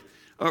plug it.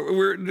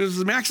 This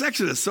is max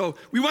exodus. So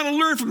we want to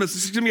learn from this.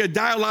 This is going to be a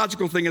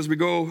dialogical thing as we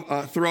go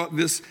throughout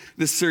this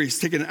series.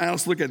 Take an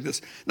honest look at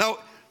this. Now,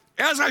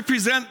 as I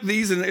present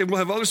these, and we'll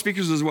have other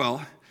speakers as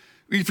well,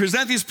 we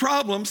present these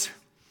problems.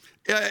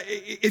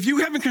 If you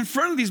haven't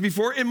confronted these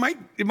before, it might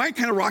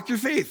kind of rock your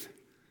faith.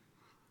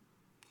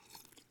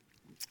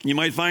 You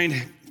might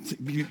find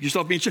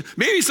yourself being challenged.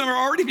 Maybe some are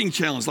already being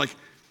challenged, like,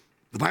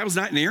 the Bible's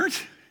not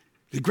inerrant?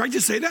 Did Greg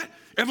just say that?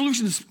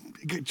 Evolution is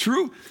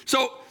true?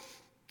 So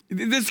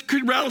this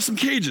could rattle some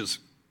cages.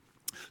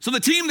 So the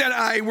team that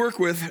I work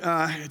with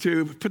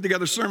to put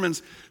together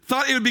sermons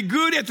thought it would be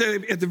good at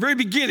the very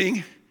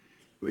beginning,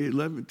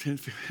 11, 10,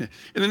 15,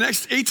 in the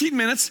next 18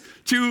 minutes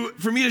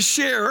for me to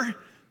share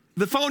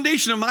the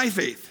foundation of my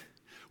faith.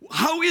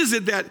 How is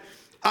it that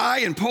I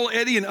and Paul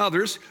Eddy and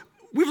others,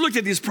 we've looked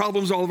at these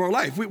problems all of our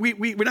life.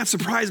 We're not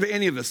surprised by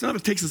any of this. None of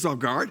it takes us off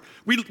guard.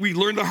 We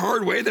learned the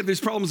hard way that these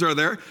problems are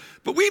there,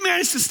 but we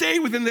managed to stay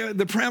within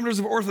the parameters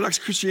of Orthodox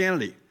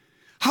Christianity.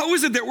 How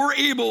is it that we're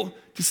able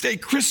to stay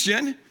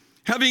Christian,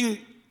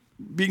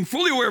 being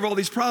fully aware of all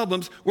these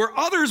problems, where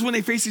others, when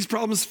they face these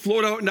problems,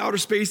 float out in outer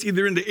space,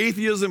 either into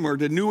atheism or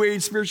to New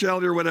Age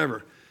spirituality or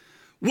whatever?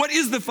 What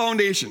is the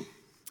foundation?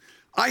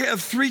 I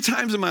have 3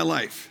 times in my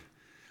life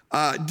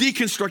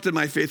deconstructed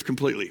my faith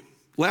completely.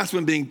 Last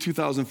one being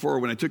 2004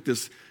 when I took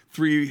this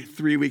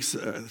 3 weeks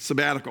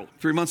sabbatical,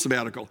 3 month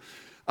sabbatical.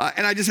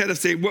 And I just had to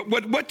say,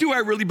 what do I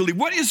really believe?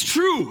 What is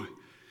true?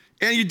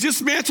 And you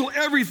dismantle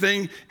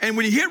everything, and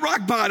when you hit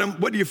rock bottom,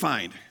 what do you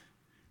find?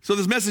 So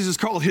this message is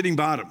called Hitting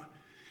Bottom.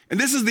 And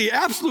this is the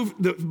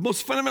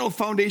most fundamental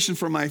foundation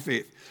for my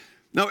faith.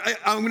 Now,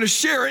 I'm going to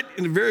share it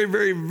in a very,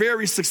 very,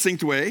 very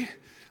succinct way.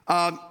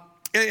 And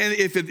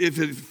if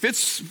it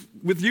fits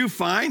with you,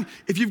 fine.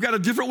 If you've got a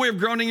different way of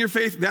grounding your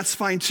faith, that's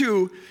fine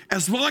too,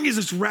 as long as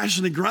it's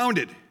rationally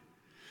grounded.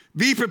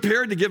 Be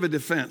prepared to give a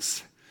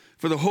defense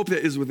for the hope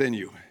that is within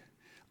you.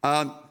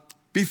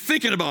 be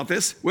thinking about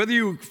this, whether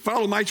you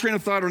follow my train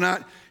of thought or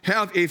not,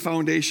 have a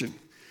foundation.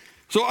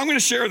 So I'm going to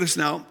share this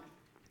now.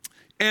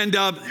 And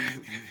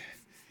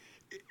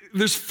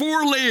there's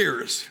 4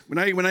 layers. When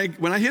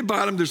I hit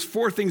bottom, there's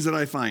 4 things that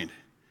I find.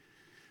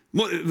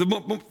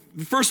 The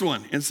first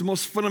one, and it's the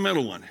most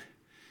fundamental one,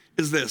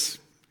 is this.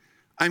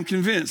 I'm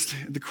convinced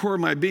at the core of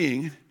my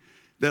being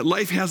that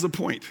life has a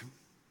point.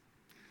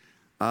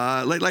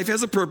 Life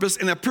has a purpose,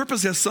 and that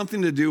purpose has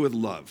something to do with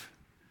love.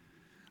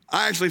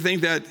 I actually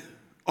think that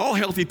all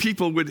healthy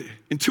people would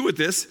intuit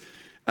this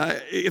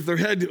if their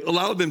head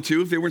allowed them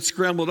to, if they weren't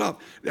scrambled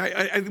up.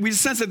 We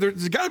sense that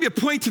there's got to be a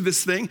point to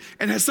this thing,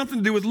 and it has something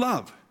to do with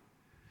love.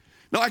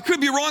 Now, I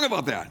could be wrong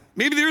about that.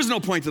 Maybe there is no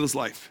point to this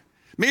life.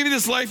 Maybe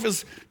this life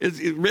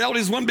reality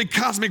is one big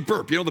cosmic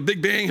burp. The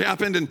Big Bang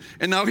happened,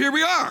 and now here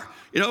we are.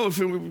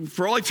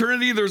 For all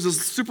eternity, there's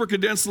this super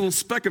condensed little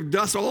speck of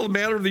dust. All the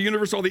matter of the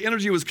universe, all the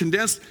energy was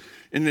condensed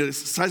in the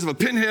size of a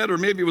pinhead, or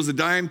maybe it was a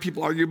dime.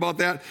 People argue about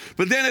that.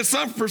 But then at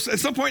some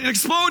point, it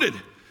exploded.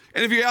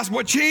 And if you ask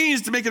what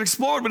changed to make it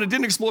explode when it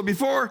didn't explode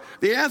before,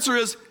 the answer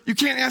is you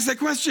can't ask that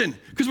question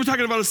because we're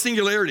talking about a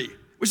singularity,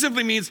 which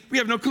simply means we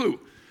have no clue.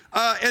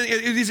 And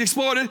it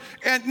exploded,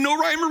 and no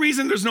rhyme or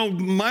reason. There's no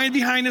mind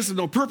behind this. There's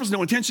no purpose, no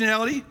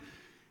intentionality.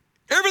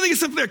 Everything is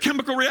simply a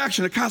chemical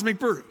reaction, a cosmic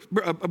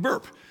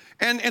burp.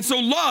 And so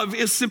love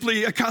is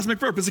simply a cosmic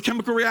burp. It's a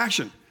chemical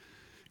reaction.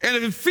 And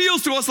if it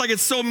feels to us like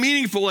it's so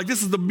meaningful, like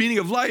this is the meaning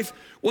of life,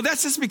 well,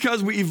 that's just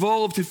because we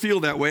evolved to feel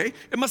that way.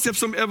 It must have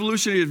some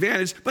evolutionary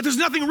advantage, but there's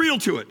nothing real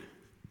to it.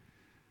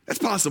 That's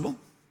possible.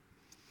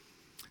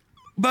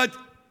 But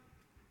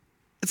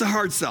it's a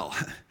hard sell.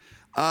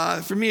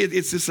 For me,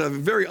 it's just a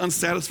very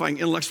unsatisfying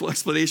intellectual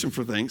explanation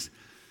for things.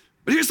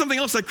 But here's something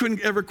else I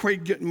couldn't ever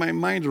quite get my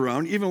mind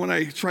around, even when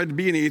I tried to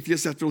be an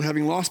atheist after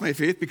having lost my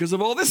faith because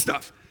of all this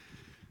stuff.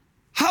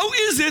 How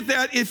is it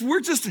that if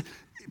we're just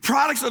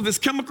products of this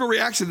chemical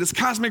reaction, this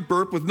cosmic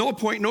burp with no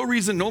point, no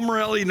reason, no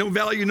morality, no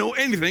value, no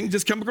anything,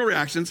 just chemical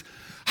reactions,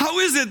 how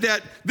is it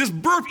that this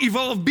burp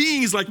evolved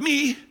beings like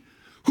me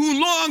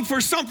who long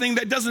for something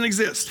that doesn't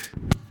exist?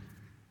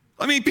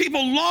 I mean,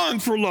 people long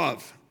for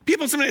love.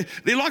 People,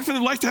 they long for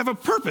their life to have a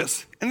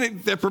purpose, and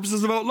that purpose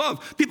is about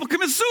love. People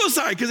commit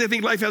suicide because they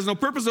think life has no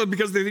purpose or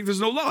because they think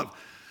there's no love.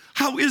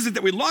 How is it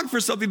that we long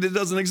for something that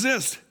doesn't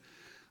exist?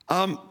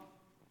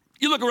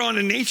 You look around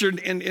in nature,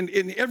 and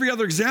in every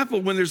other example,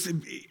 when there's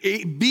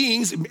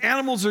beings,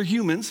 animals or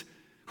humans,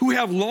 who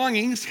have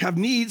longings, have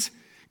needs,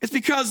 it's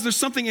because there's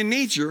something in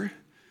nature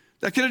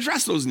that can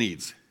address those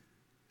needs.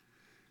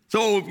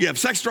 So you have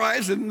sex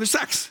drives, and there's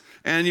sex.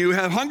 And you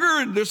have hunger,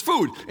 and there's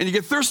food. And you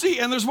get thirsty,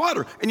 and there's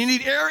water. And you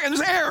need air, and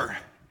there's air.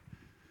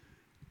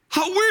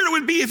 How weird it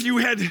would be if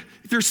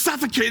you're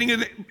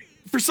suffocating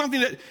for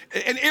something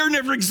and air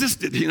never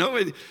existed,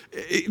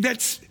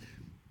 that's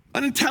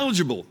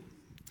unintelligible.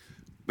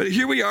 But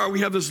here we are, we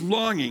have this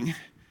longing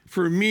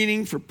for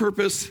meaning, for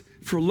purpose,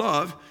 for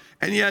love,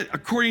 and yet,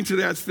 according to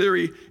that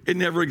theory, it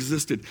never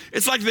existed.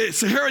 It's like the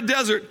Sahara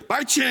Desert,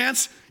 by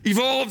chance,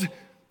 evolved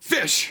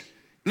fish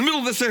in the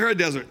middle of the Sahara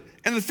Desert.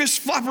 And the fish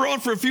flop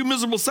around for a few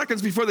miserable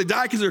seconds before they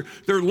die because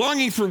they're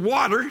longing for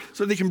water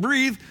so they can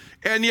breathe,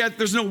 and yet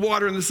there's no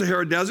water in the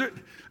Sahara Desert.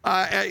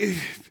 They're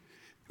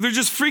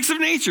just freaks of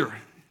nature.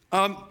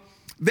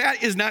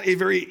 That is not a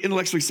very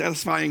intellectually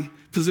satisfying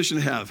position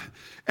to have.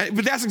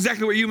 But that's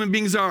exactly what human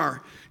beings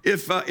are.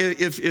 If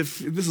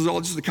this is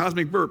all just a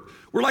cosmic burp,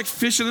 we're like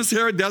fish in the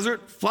Sahara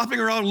Desert, flopping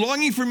around,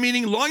 longing for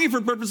meaning, longing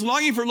for purpose,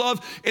 longing for love,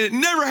 and it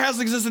never has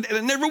existed, and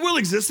it never will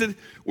exist.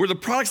 We're the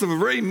products of a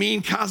very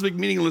mean, cosmic,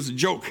 meaningless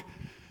joke.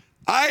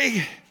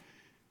 I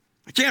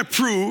can't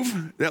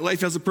prove that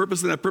life has a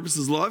purpose and that purpose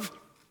is love,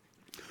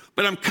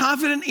 but I'm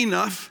confident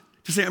enough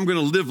to say I'm going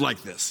to live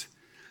like this.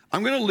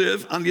 I'm going to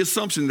live on the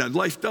assumption that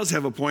life does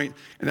have a point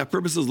and that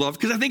purpose is love,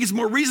 because I think it's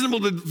more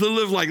reasonable to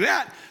live like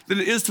that than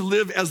it is to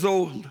live as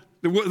though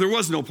there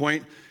was no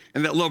point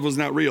and that love was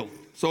not real.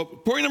 So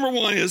point number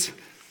 1 is,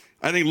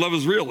 I think love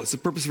is real. It's a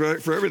purpose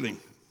for everything.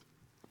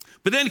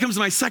 But then comes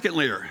my second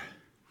layer.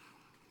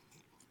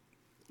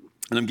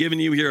 And I'm giving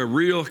you here a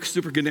real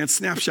super condensed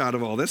snapshot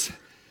of all this.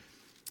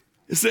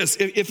 It's this: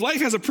 if life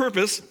has a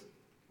purpose,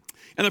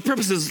 and the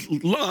purpose is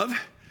love,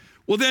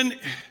 well then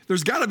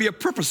there's got to be a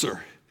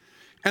purposer,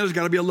 and there's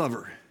got to be a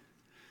lover.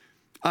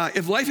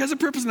 If life has a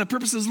purpose and the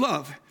purpose is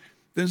love,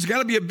 then there's got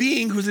to be a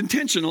being who's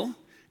intentional,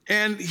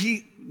 and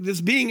this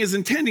being is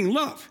intending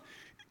love,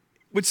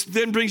 which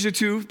then brings you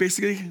to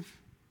basically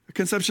a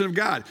conception of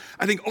God.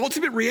 I think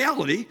ultimate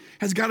reality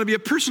has got to be a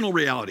personal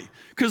reality,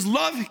 because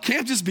love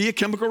can't just be a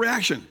chemical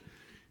reaction.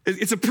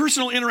 It's a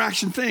personal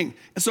interaction thing.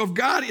 And so if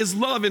God is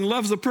love and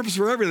love is the purpose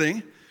for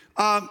everything,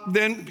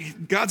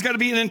 then God's got to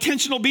be an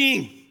intentional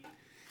being.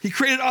 He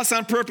created us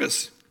on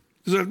purpose.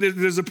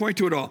 There's a point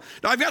to it all.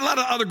 Now, I've got a lot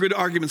of other good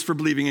arguments for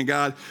believing in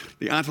God.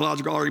 The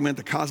ontological argument,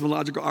 the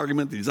cosmological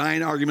argument, the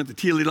design argument, the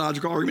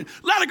teleological argument.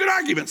 A lot of good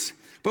arguments.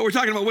 But we're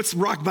talking about what's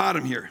rock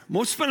bottom here.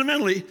 Most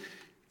fundamentally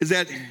is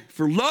that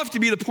for love to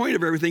be the point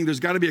of everything, there's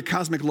got to be a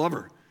cosmic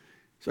lover.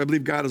 So I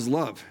believe God is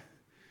love.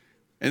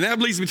 And that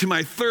leads me to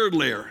my third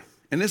layer.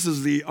 and this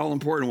is the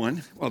all-important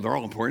one. Well, they're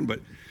all important, but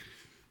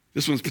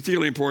this one's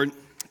particularly important.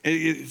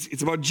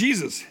 It's about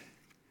Jesus.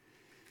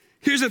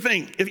 Here's the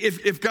thing.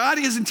 If God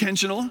is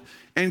intentional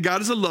and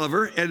God is a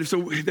lover, and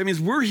so that means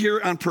we're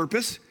here on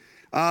purpose,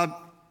 God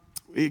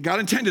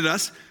intended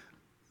us,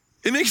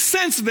 it makes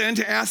sense then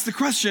to ask the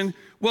question,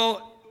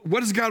 well,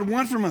 what does God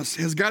want from us?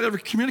 Has God ever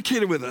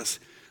communicated with us?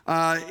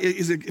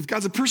 If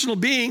God's a personal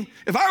being,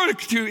 if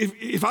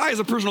I as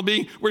a personal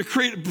being were to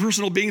create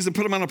personal beings and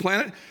put them on a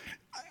planet,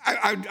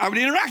 I would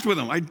interact with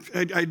them.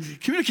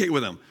 I'd communicate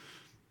with them.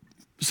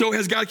 So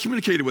has God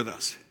communicated with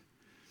us?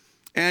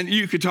 And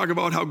you could talk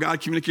about how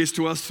God communicates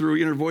to us through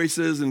inner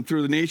voices and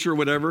through the nature or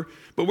whatever,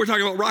 but we're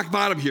talking about rock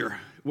bottom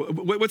here.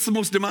 What's the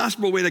most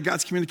demonstrable way that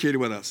God's communicated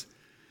with us?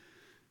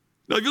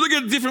 Now, if you look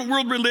at different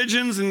world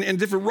religions and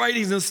different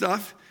writings and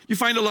stuff, you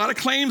find a lot of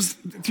claims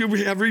to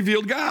have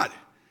revealed God.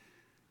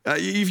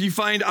 You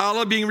find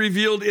Allah being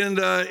revealed in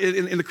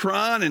the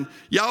Quran, and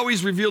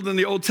Yahweh's revealed in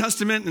the Old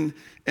Testament,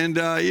 and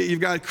you've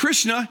got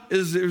Krishna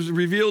is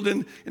revealed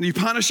in the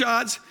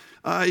Upanishads.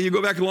 You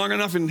go back long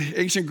enough in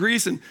ancient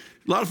Greece, and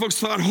a lot of folks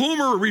thought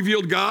Homer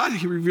revealed God.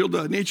 He revealed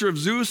the nature of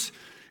Zeus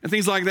and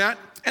things like that.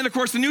 And of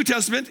course, the New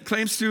Testament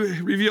claims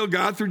to reveal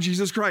God through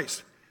Jesus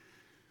Christ.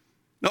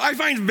 Now, I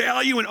find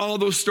value in all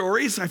those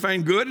stories. I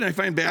find good and I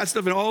find bad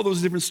stuff in all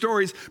those different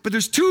stories. But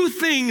there's two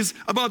things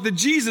about the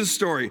Jesus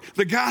story,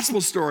 the gospel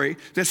story,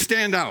 that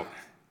stand out.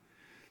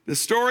 The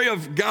story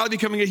of God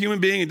becoming a human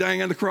being and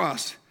dying on the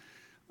cross.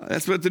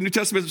 That's what the New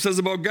Testament says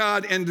about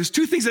God. And there's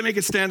two things that make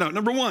it stand out.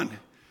 Number one,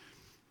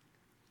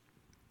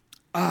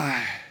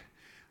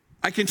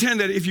 I contend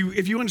that if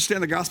you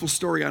understand the gospel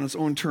story on its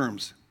own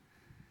terms,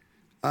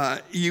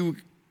 you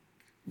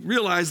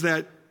realize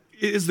that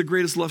it is the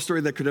greatest love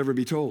story that could ever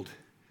be told.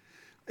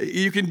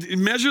 You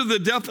can measure the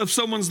depth of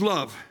someone's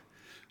love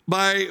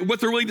by what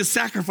they're willing to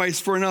sacrifice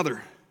for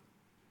another,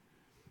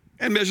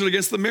 and measure it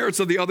against the merits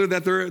of the other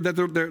that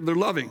they're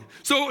loving.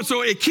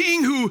 So a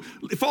king who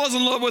falls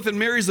in love with and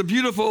marries a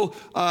beautiful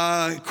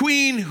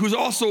queen who's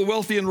also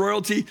wealthy in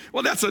royalty,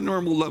 well, that's a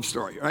normal love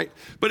story, right?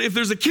 But if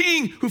there's a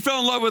king who fell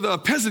in love with a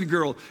peasant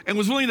girl and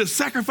was willing to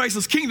sacrifice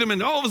his kingdom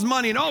and all of his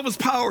money and all of his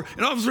power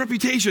and all of his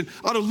reputation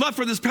out of love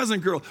for this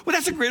peasant girl, well,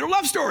 that's a greater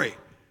love story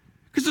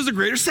because there's a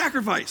greater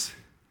sacrifice.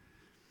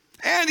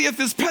 And if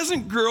this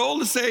peasant girl,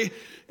 let's say,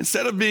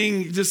 instead of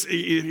being just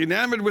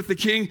enamored with the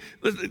king,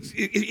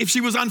 if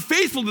she was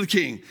unfaithful to the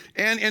king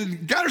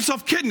and got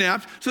herself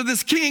kidnapped, so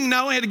this king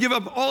not only had to give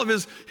up all of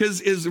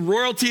his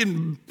royalty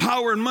and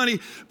power and money,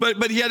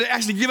 but he had to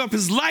actually give up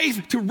his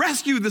life to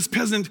rescue this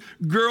peasant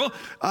girl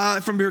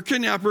from her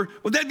kidnapper,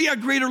 well, that'd be a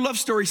greater love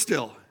story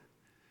still.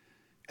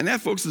 And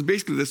that, folks, is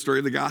basically the story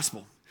of the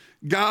gospel.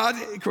 God,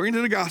 according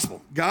to the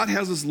gospel, God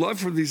has this love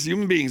for these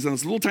human beings on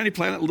this little tiny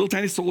planet, little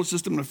tiny solar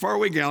system in a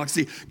faraway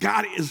galaxy.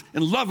 God is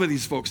in love with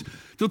these folks to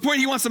the point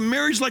he wants a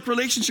marriage-like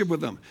relationship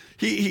with them.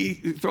 He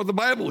throughout the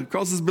Bible, he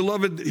calls his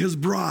beloved his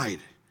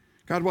bride.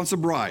 God wants a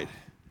bride.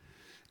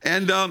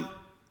 And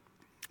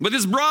but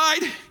this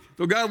bride,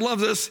 though God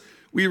loves us,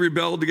 we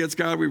rebelled against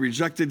God. We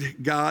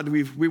rejected God.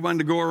 We wanted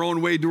to go our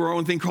own way, do our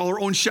own thing, call our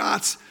own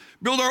shots,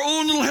 build our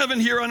own little heaven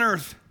here on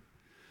earth.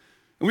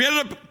 And we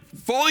ended up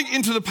falling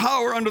under the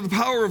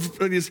power of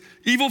these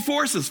evil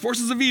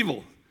forces of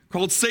evil,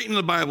 called Satan in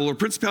the Bible, or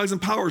principalities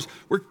and powers.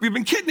 We've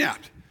been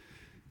kidnapped.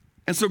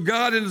 And so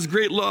God, in his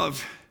great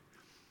love,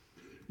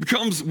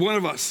 becomes one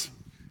of us,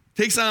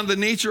 takes on the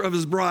nature of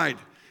his bride.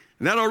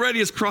 And that already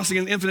is crossing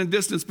an infinite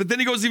distance. But then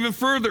he goes even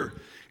further,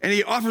 and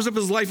he offers up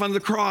his life on the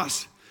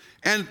cross.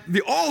 And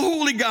the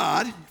all-holy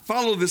God,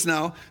 follow this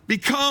now,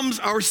 becomes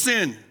our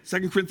sin,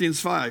 2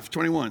 Corinthians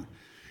 5:21.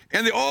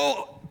 And the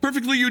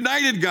all-perfectly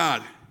united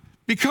God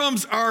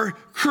becomes our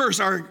curse,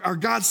 our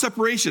God's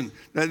separation,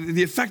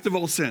 the effect of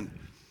all sin.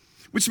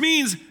 Which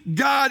means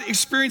God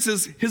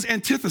experiences his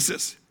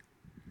antithesis.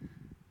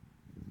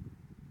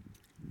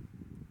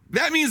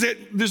 That means that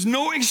there's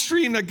no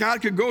extreme that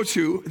God could go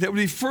to that would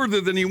be further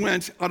than he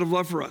went out of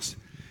love for us.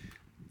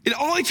 In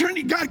all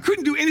eternity, God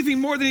couldn't do anything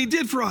more than he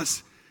did for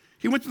us.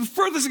 He went to the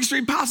furthest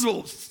extreme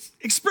possible,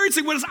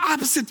 experiencing what is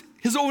opposite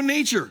his own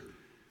nature.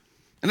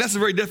 And that's the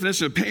very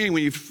definition of pain.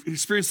 When you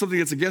experience something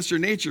that's against your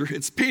nature,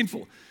 it's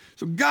painful.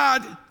 So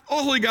God,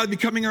 all holy God,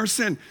 becoming our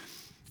sin.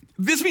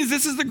 This means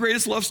this is the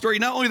greatest love story,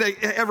 not only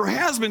that ever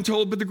has been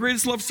told, but the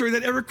greatest love story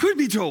that ever could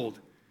be told.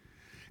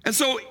 And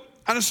so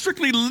on a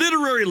strictly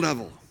literary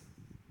level,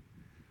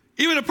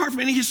 even apart from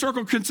any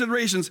historical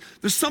considerations,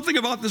 there's something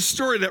about this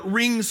story that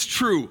rings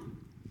true.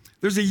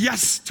 There's a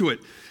yes to it.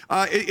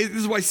 This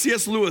is why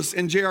C.S. Lewis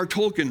and J.R.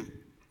 Tolkien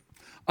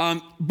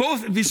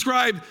both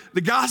describe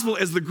the gospel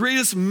as the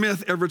greatest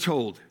myth ever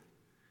told.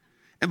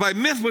 And by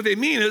myth, what they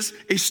mean is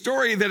a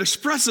story that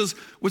expresses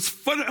what's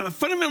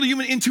fundamental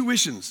human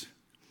intuitions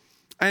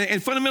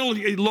and fundamental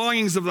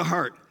longings of the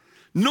heart.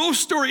 No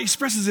story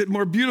expresses it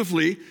more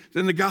beautifully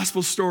than the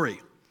gospel story.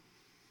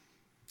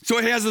 So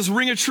it has this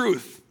ring of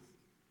truth.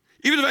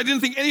 Even if I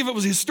didn't think any of it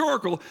was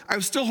historical, I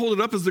would still hold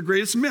it up as the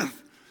greatest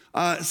myth.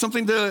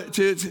 Something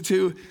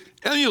to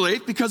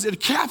emulate, because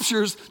it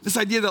captures this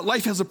idea that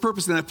life has a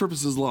purpose, and that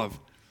purpose is love.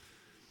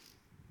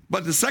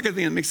 But the second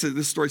thing that makes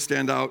this story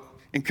stand out,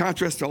 in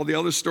contrast to all the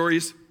other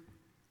stories,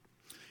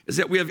 is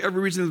that we have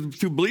every reason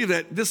to believe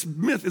that this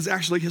myth is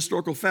actually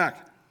historical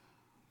fact.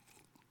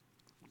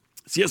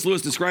 C.S.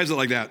 Lewis describes it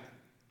like that.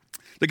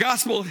 The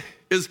gospel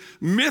is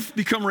myth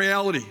become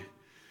reality.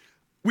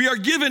 We are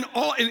given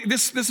all, and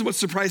this is what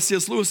surprised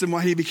C.S. Lewis and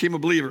why he became a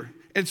believer.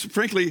 And it's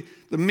frankly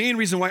the main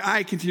reason why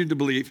I continue to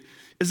believe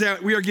is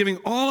that we are giving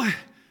all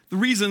the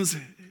reasons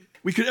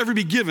we could ever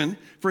be given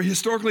for a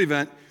historical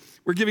event.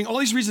 We're giving all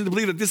these reasons to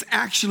believe that this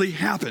actually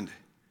happened.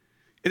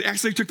 It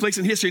actually took place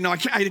in history. Now, I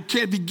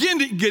can't begin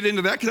to get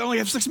into that because I only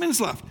have 6 minutes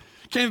left.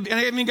 And I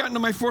haven't even gotten to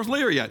my fourth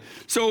layer yet.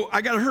 So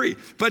I got to hurry.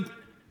 But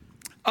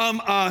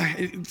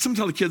some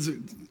tell the kids,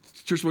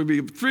 church will be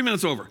 3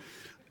 minutes over.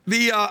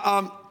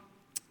 I'll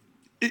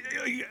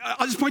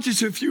just point you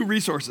to a few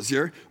resources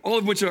here, all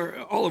of which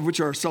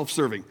are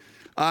self-serving.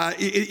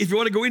 If you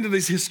want to go into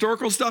this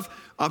historical stuff,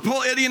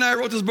 Paul Eddy and I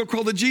wrote this book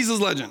called The Jesus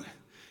Legend.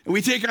 And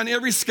we take on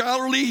every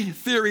scholarly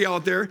theory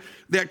out there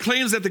that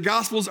claims that the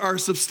Gospels are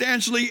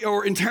substantially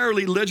or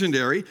entirely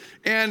legendary,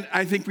 and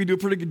I think we do a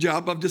pretty good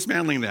job of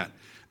dismantling that.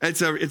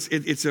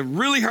 It's a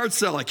really hard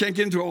sell. I can't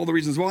get into all the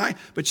reasons why,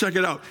 but check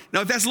it out.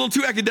 Now, if that's a little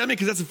too academic,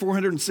 because that's a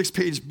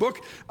 406-page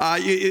book,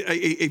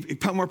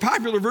 a more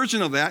popular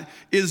version of that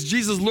is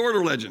Jesus, Lord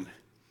or Legend.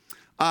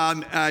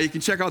 You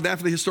can check out that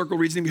for the historical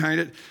reasoning behind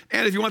it.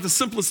 And if you want the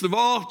simplest of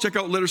all, check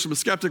out Letters from a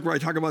Skeptic, where I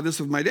talk about this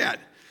with my dad.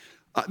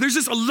 There's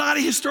just a lot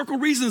of historical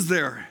reasons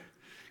there.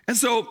 And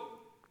so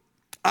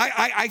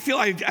I feel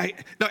now,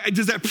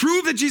 does that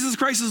prove that Jesus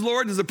Christ is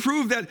Lord? Does it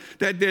prove that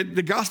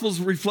the Gospels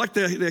reflect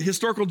the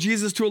historical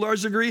Jesus to a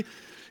large degree?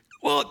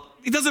 Well,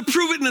 it doesn't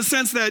prove it in the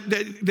sense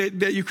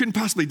that you couldn't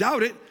possibly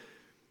doubt it.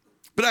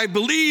 But I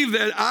believe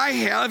that I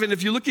have, and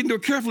if you look into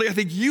it carefully, I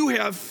think you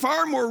have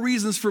far more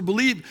reasons to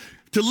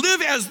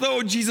live as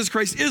though Jesus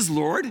Christ is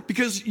Lord,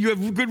 because you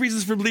have good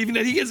reasons for believing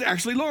that he is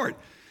actually Lord.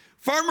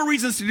 Far more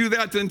reasons to do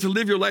that than to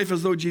live your life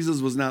as though Jesus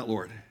was not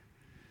Lord.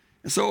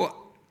 And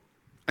so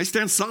I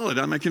stand solid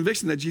on my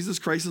conviction that Jesus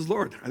Christ is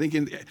Lord. I think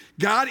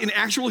God in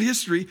actual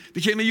history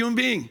became a human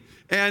being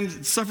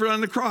and suffered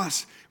on the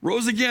cross,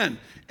 rose again,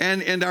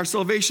 and our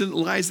salvation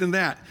lies in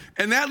that.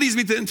 And that leads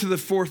me then to the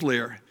fourth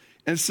layer,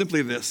 and it's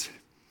simply this.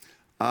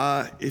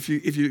 If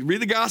you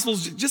read the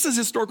Gospels just as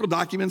historical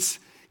documents,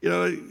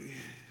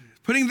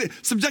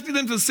 subjecting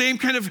them to the same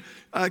kind of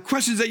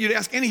questions that you'd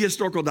ask any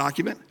historical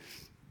document,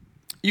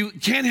 you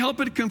can't help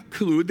but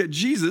conclude that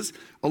Jesus,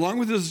 along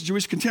with his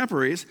Jewish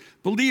contemporaries,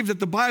 believed that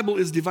the Bible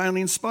is divinely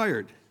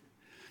inspired.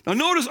 Now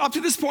notice, up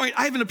to this point,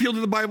 I haven't appealed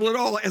to the Bible at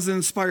all as an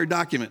inspired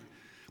document.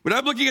 When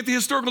I'm looking at the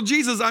historical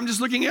Jesus, I'm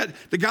just looking at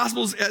the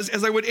Gospels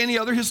as I would any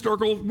other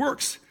historical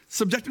works,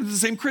 subjected to the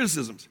same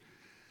criticisms.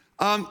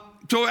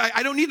 So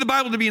I don't need the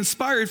Bible to be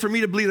inspired for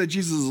me to believe that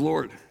Jesus is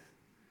Lord.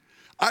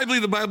 I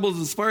believe the Bible is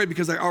inspired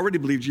because I already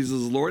believe Jesus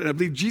is Lord, and I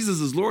believe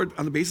Jesus is Lord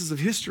on the basis of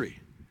history,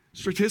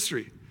 strict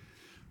history.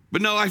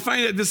 But now I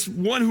find that this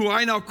one who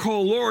I now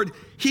call Lord,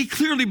 he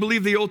clearly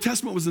believed the Old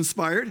Testament was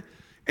inspired,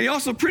 and he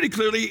also pretty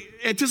clearly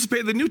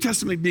anticipated the New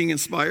Testament being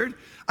inspired.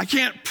 I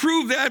can't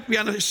prove that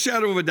beyond a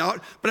shadow of a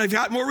doubt, but I've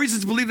got more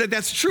reasons to believe that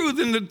that's true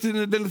than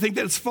to think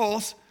that it's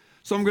false,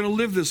 so I'm going to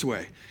live this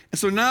way. And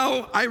so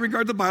now I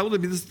regard the Bible to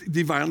be this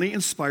divinely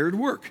inspired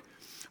work.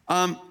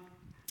 Now,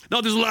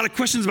 there's a lot of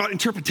questions about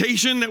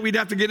interpretation that we'd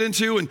have to get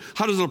into, and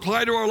how does it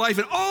apply to our life,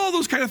 and all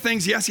those kind of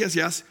things.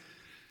 Yes.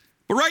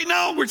 But right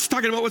now, we're just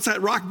talking about what's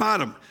at rock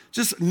bottom.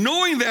 Just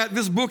knowing that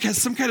this book has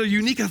some kind of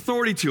unique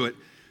authority to it.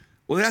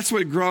 Well, that's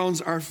what grounds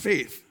our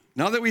faith.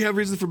 Now that we have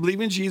reason for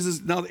believing in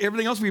Jesus, now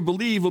everything else we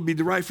believe will be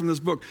derived from this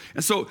book.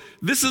 And so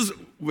this is,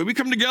 when we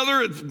come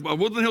together at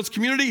Woodland Hills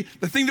community,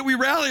 the thing that we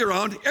rally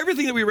around,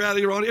 everything that we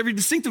rally around, every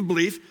distinctive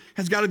belief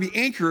has got to be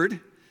anchored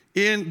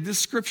in this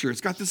scripture.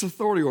 It's got this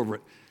authority over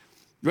it.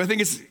 Do I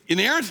think it's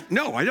inerrant?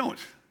 No, I don't.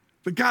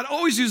 But God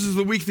always uses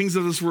the weak things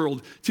of this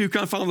world to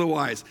confound the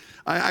wise.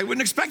 I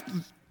wouldn't expect,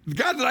 the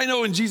God that I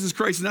know in Jesus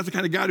Christ is not the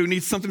kind of God who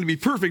needs something to be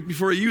perfect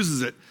before he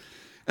uses it.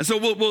 And so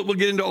we'll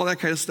get into all that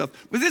kind of stuff.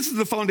 But this is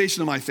the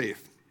foundation of my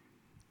faith.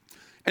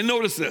 And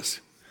notice this.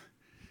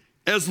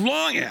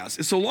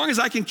 So long as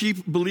I can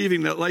keep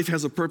believing that life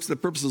has a purpose, that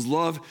purpose is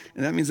love,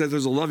 and that means that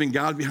there's a loving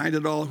God behind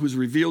it all who's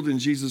revealed in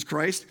Jesus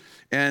Christ,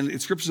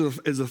 and Scripture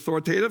is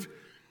authoritative,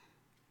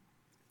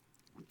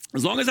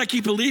 as long as I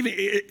keep believing,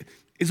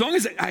 as long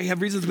as I have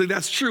reason to believe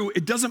that's true,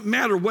 it doesn't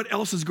matter what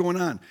else is going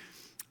on.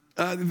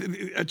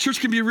 A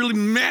church can be really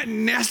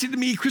nasty to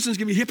me. Christians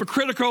can be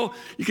hypocritical.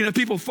 You can have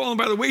people falling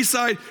by the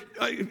wayside.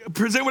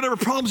 Present whatever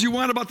problems you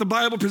want about the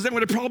Bible. Present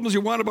whatever problems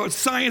you want about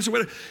science or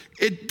whatever.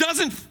 It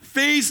doesn't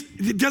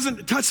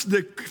touch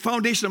the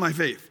foundation of my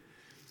faith.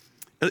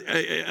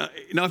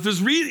 Now,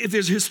 if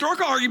there's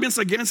historical arguments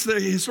against the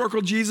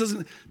historical Jesus,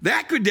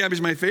 that could damage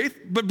my faith,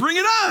 but bring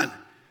it on.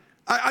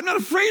 I'm not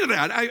afraid of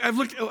that. I've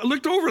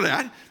looked over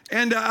that,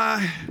 and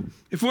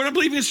if what I'm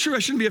believing is true, I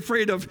shouldn't be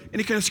afraid of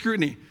any kind of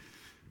scrutiny.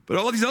 But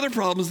all these other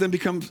problems then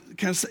become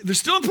they're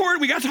still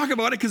important. We got to talk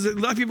about it because a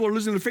lot of people are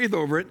losing their faith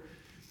over it.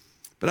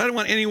 But I don't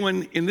want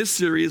anyone in this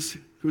series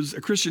who's a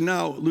Christian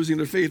now losing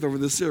their faith over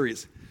this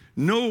series.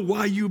 Know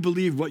why you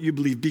believe what you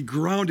believe. Be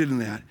grounded in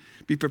that.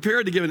 Be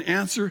prepared to give an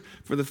answer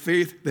for the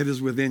faith that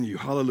is within you.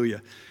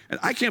 Hallelujah. And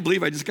I can't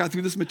believe I just got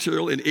through this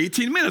material in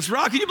 18 minutes.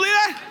 Rob, can you believe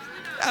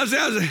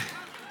that?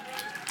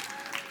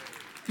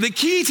 The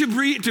key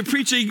to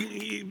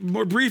preaching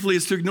more briefly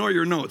is to ignore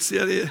your notes.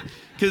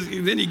 Because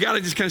then you got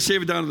to just kind of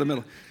shave it down to the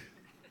middle.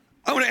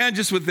 I want to end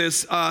just with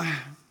this.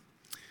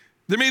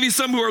 There may be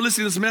some who are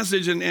listening to this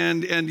message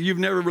and you've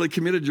never really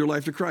committed your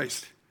life to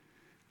Christ.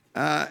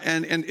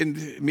 And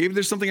maybe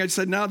there's something I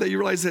said now that you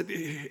realize that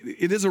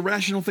it is a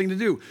rational thing to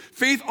do.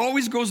 Faith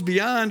always goes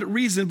beyond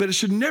reason, but it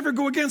should never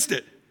go against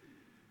it.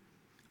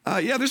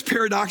 There's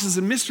paradoxes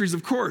and mysteries,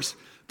 of course,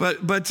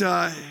 but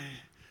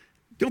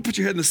don't put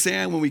your head in the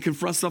sand when we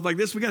confront stuff like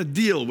this. We got to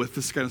deal with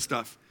this kind of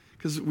stuff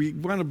because we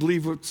want to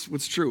believe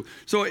what's true.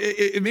 So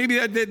it may be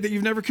that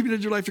you've never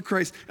committed your life to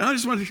Christ, and I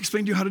just want to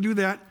explain to you how to do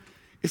that.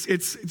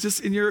 It's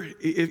just in your.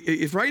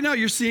 If right now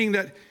you're seeing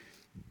that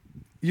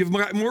you've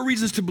got more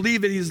reasons to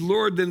believe that He's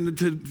Lord than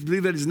to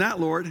believe that He's not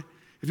Lord.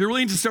 If you're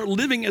willing to start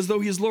living as though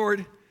He's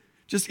Lord,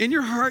 just in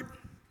your heart,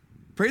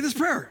 pray this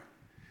prayer.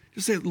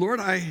 Just say, Lord,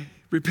 I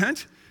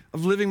repent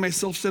of living my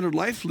self-centered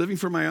life, living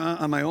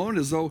on my own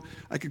as though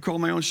I could call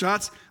my own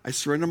shots. I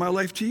surrender my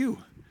life to you.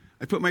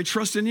 I put my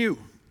trust in you.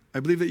 I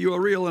believe that you are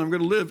real, and I'm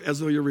going to live as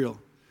though you're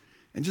real.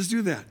 And just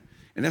do that.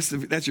 And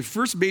that's your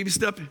first baby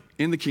step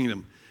in the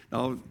kingdom.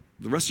 Now,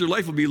 the rest of your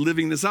life will be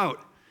living this out,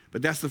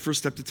 but that's the first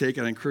step to take,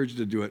 and I encourage you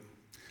to do it.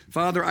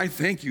 Father, I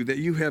thank you that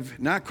you have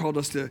not called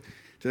us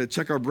to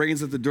check our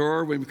brains at the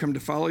door when we come to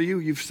follow you.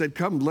 You've said,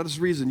 come, let us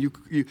reason.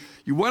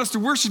 You want us to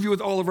worship you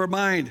with all of our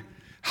mind.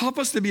 Help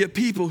us to be a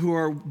people who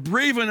are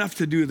brave enough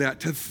to do that,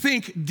 to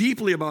think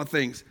deeply about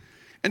things,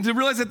 and to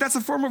realize that that's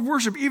a form of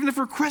worship. Even if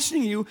we're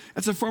questioning you,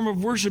 that's a form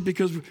of worship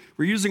because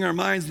we're using our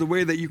minds the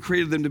way that you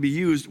created them to be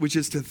used, which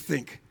is to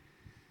think.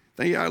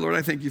 Thank you, Lord.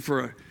 I thank you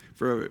for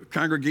a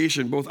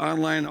congregation, both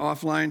online and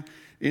offline,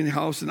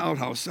 in-house and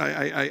out-house.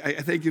 I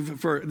thank you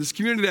for this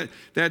community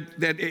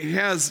that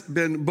has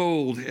been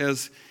bold,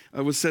 as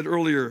was said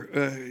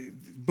earlier,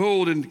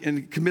 bold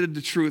and committed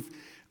to truth.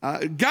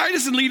 Guide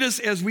us and lead us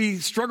as we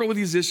struggle with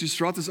these issues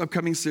throughout this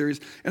upcoming series,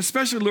 and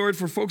especially, Lord,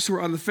 for folks who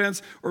are on the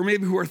fence or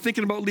maybe who are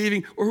thinking about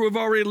leaving or who have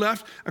already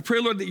left. I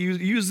pray, Lord, that you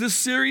use this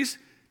series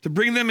to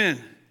bring them in,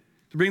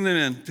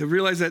 to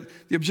realize that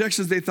the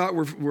objections they thought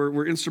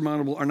were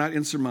insurmountable are not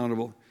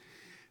insurmountable.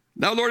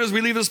 Now, Lord, as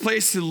we leave this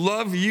place to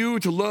love you,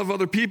 to love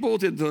other people,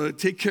 to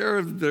take care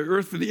of the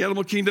earth and the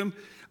animal kingdom,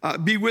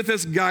 be with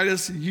us, guide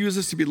us, use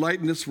us to be light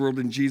in this world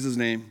in Jesus'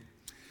 name.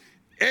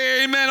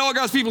 Amen. All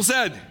God's people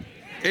said.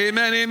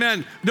 Amen,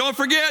 amen. Don't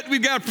forget,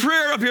 we've got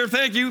prayer up here.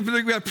 Thank you.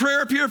 We've got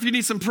prayer up here if you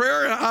need some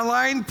prayer,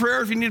 online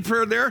prayer if you need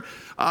prayer there.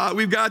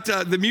 We've got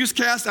the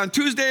Musecast on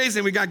Tuesdays,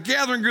 and we got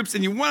gathering groups,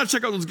 and you want to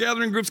check out those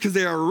gathering groups because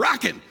they are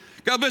rocking.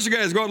 God bless you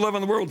guys. Go out and love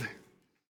on the world.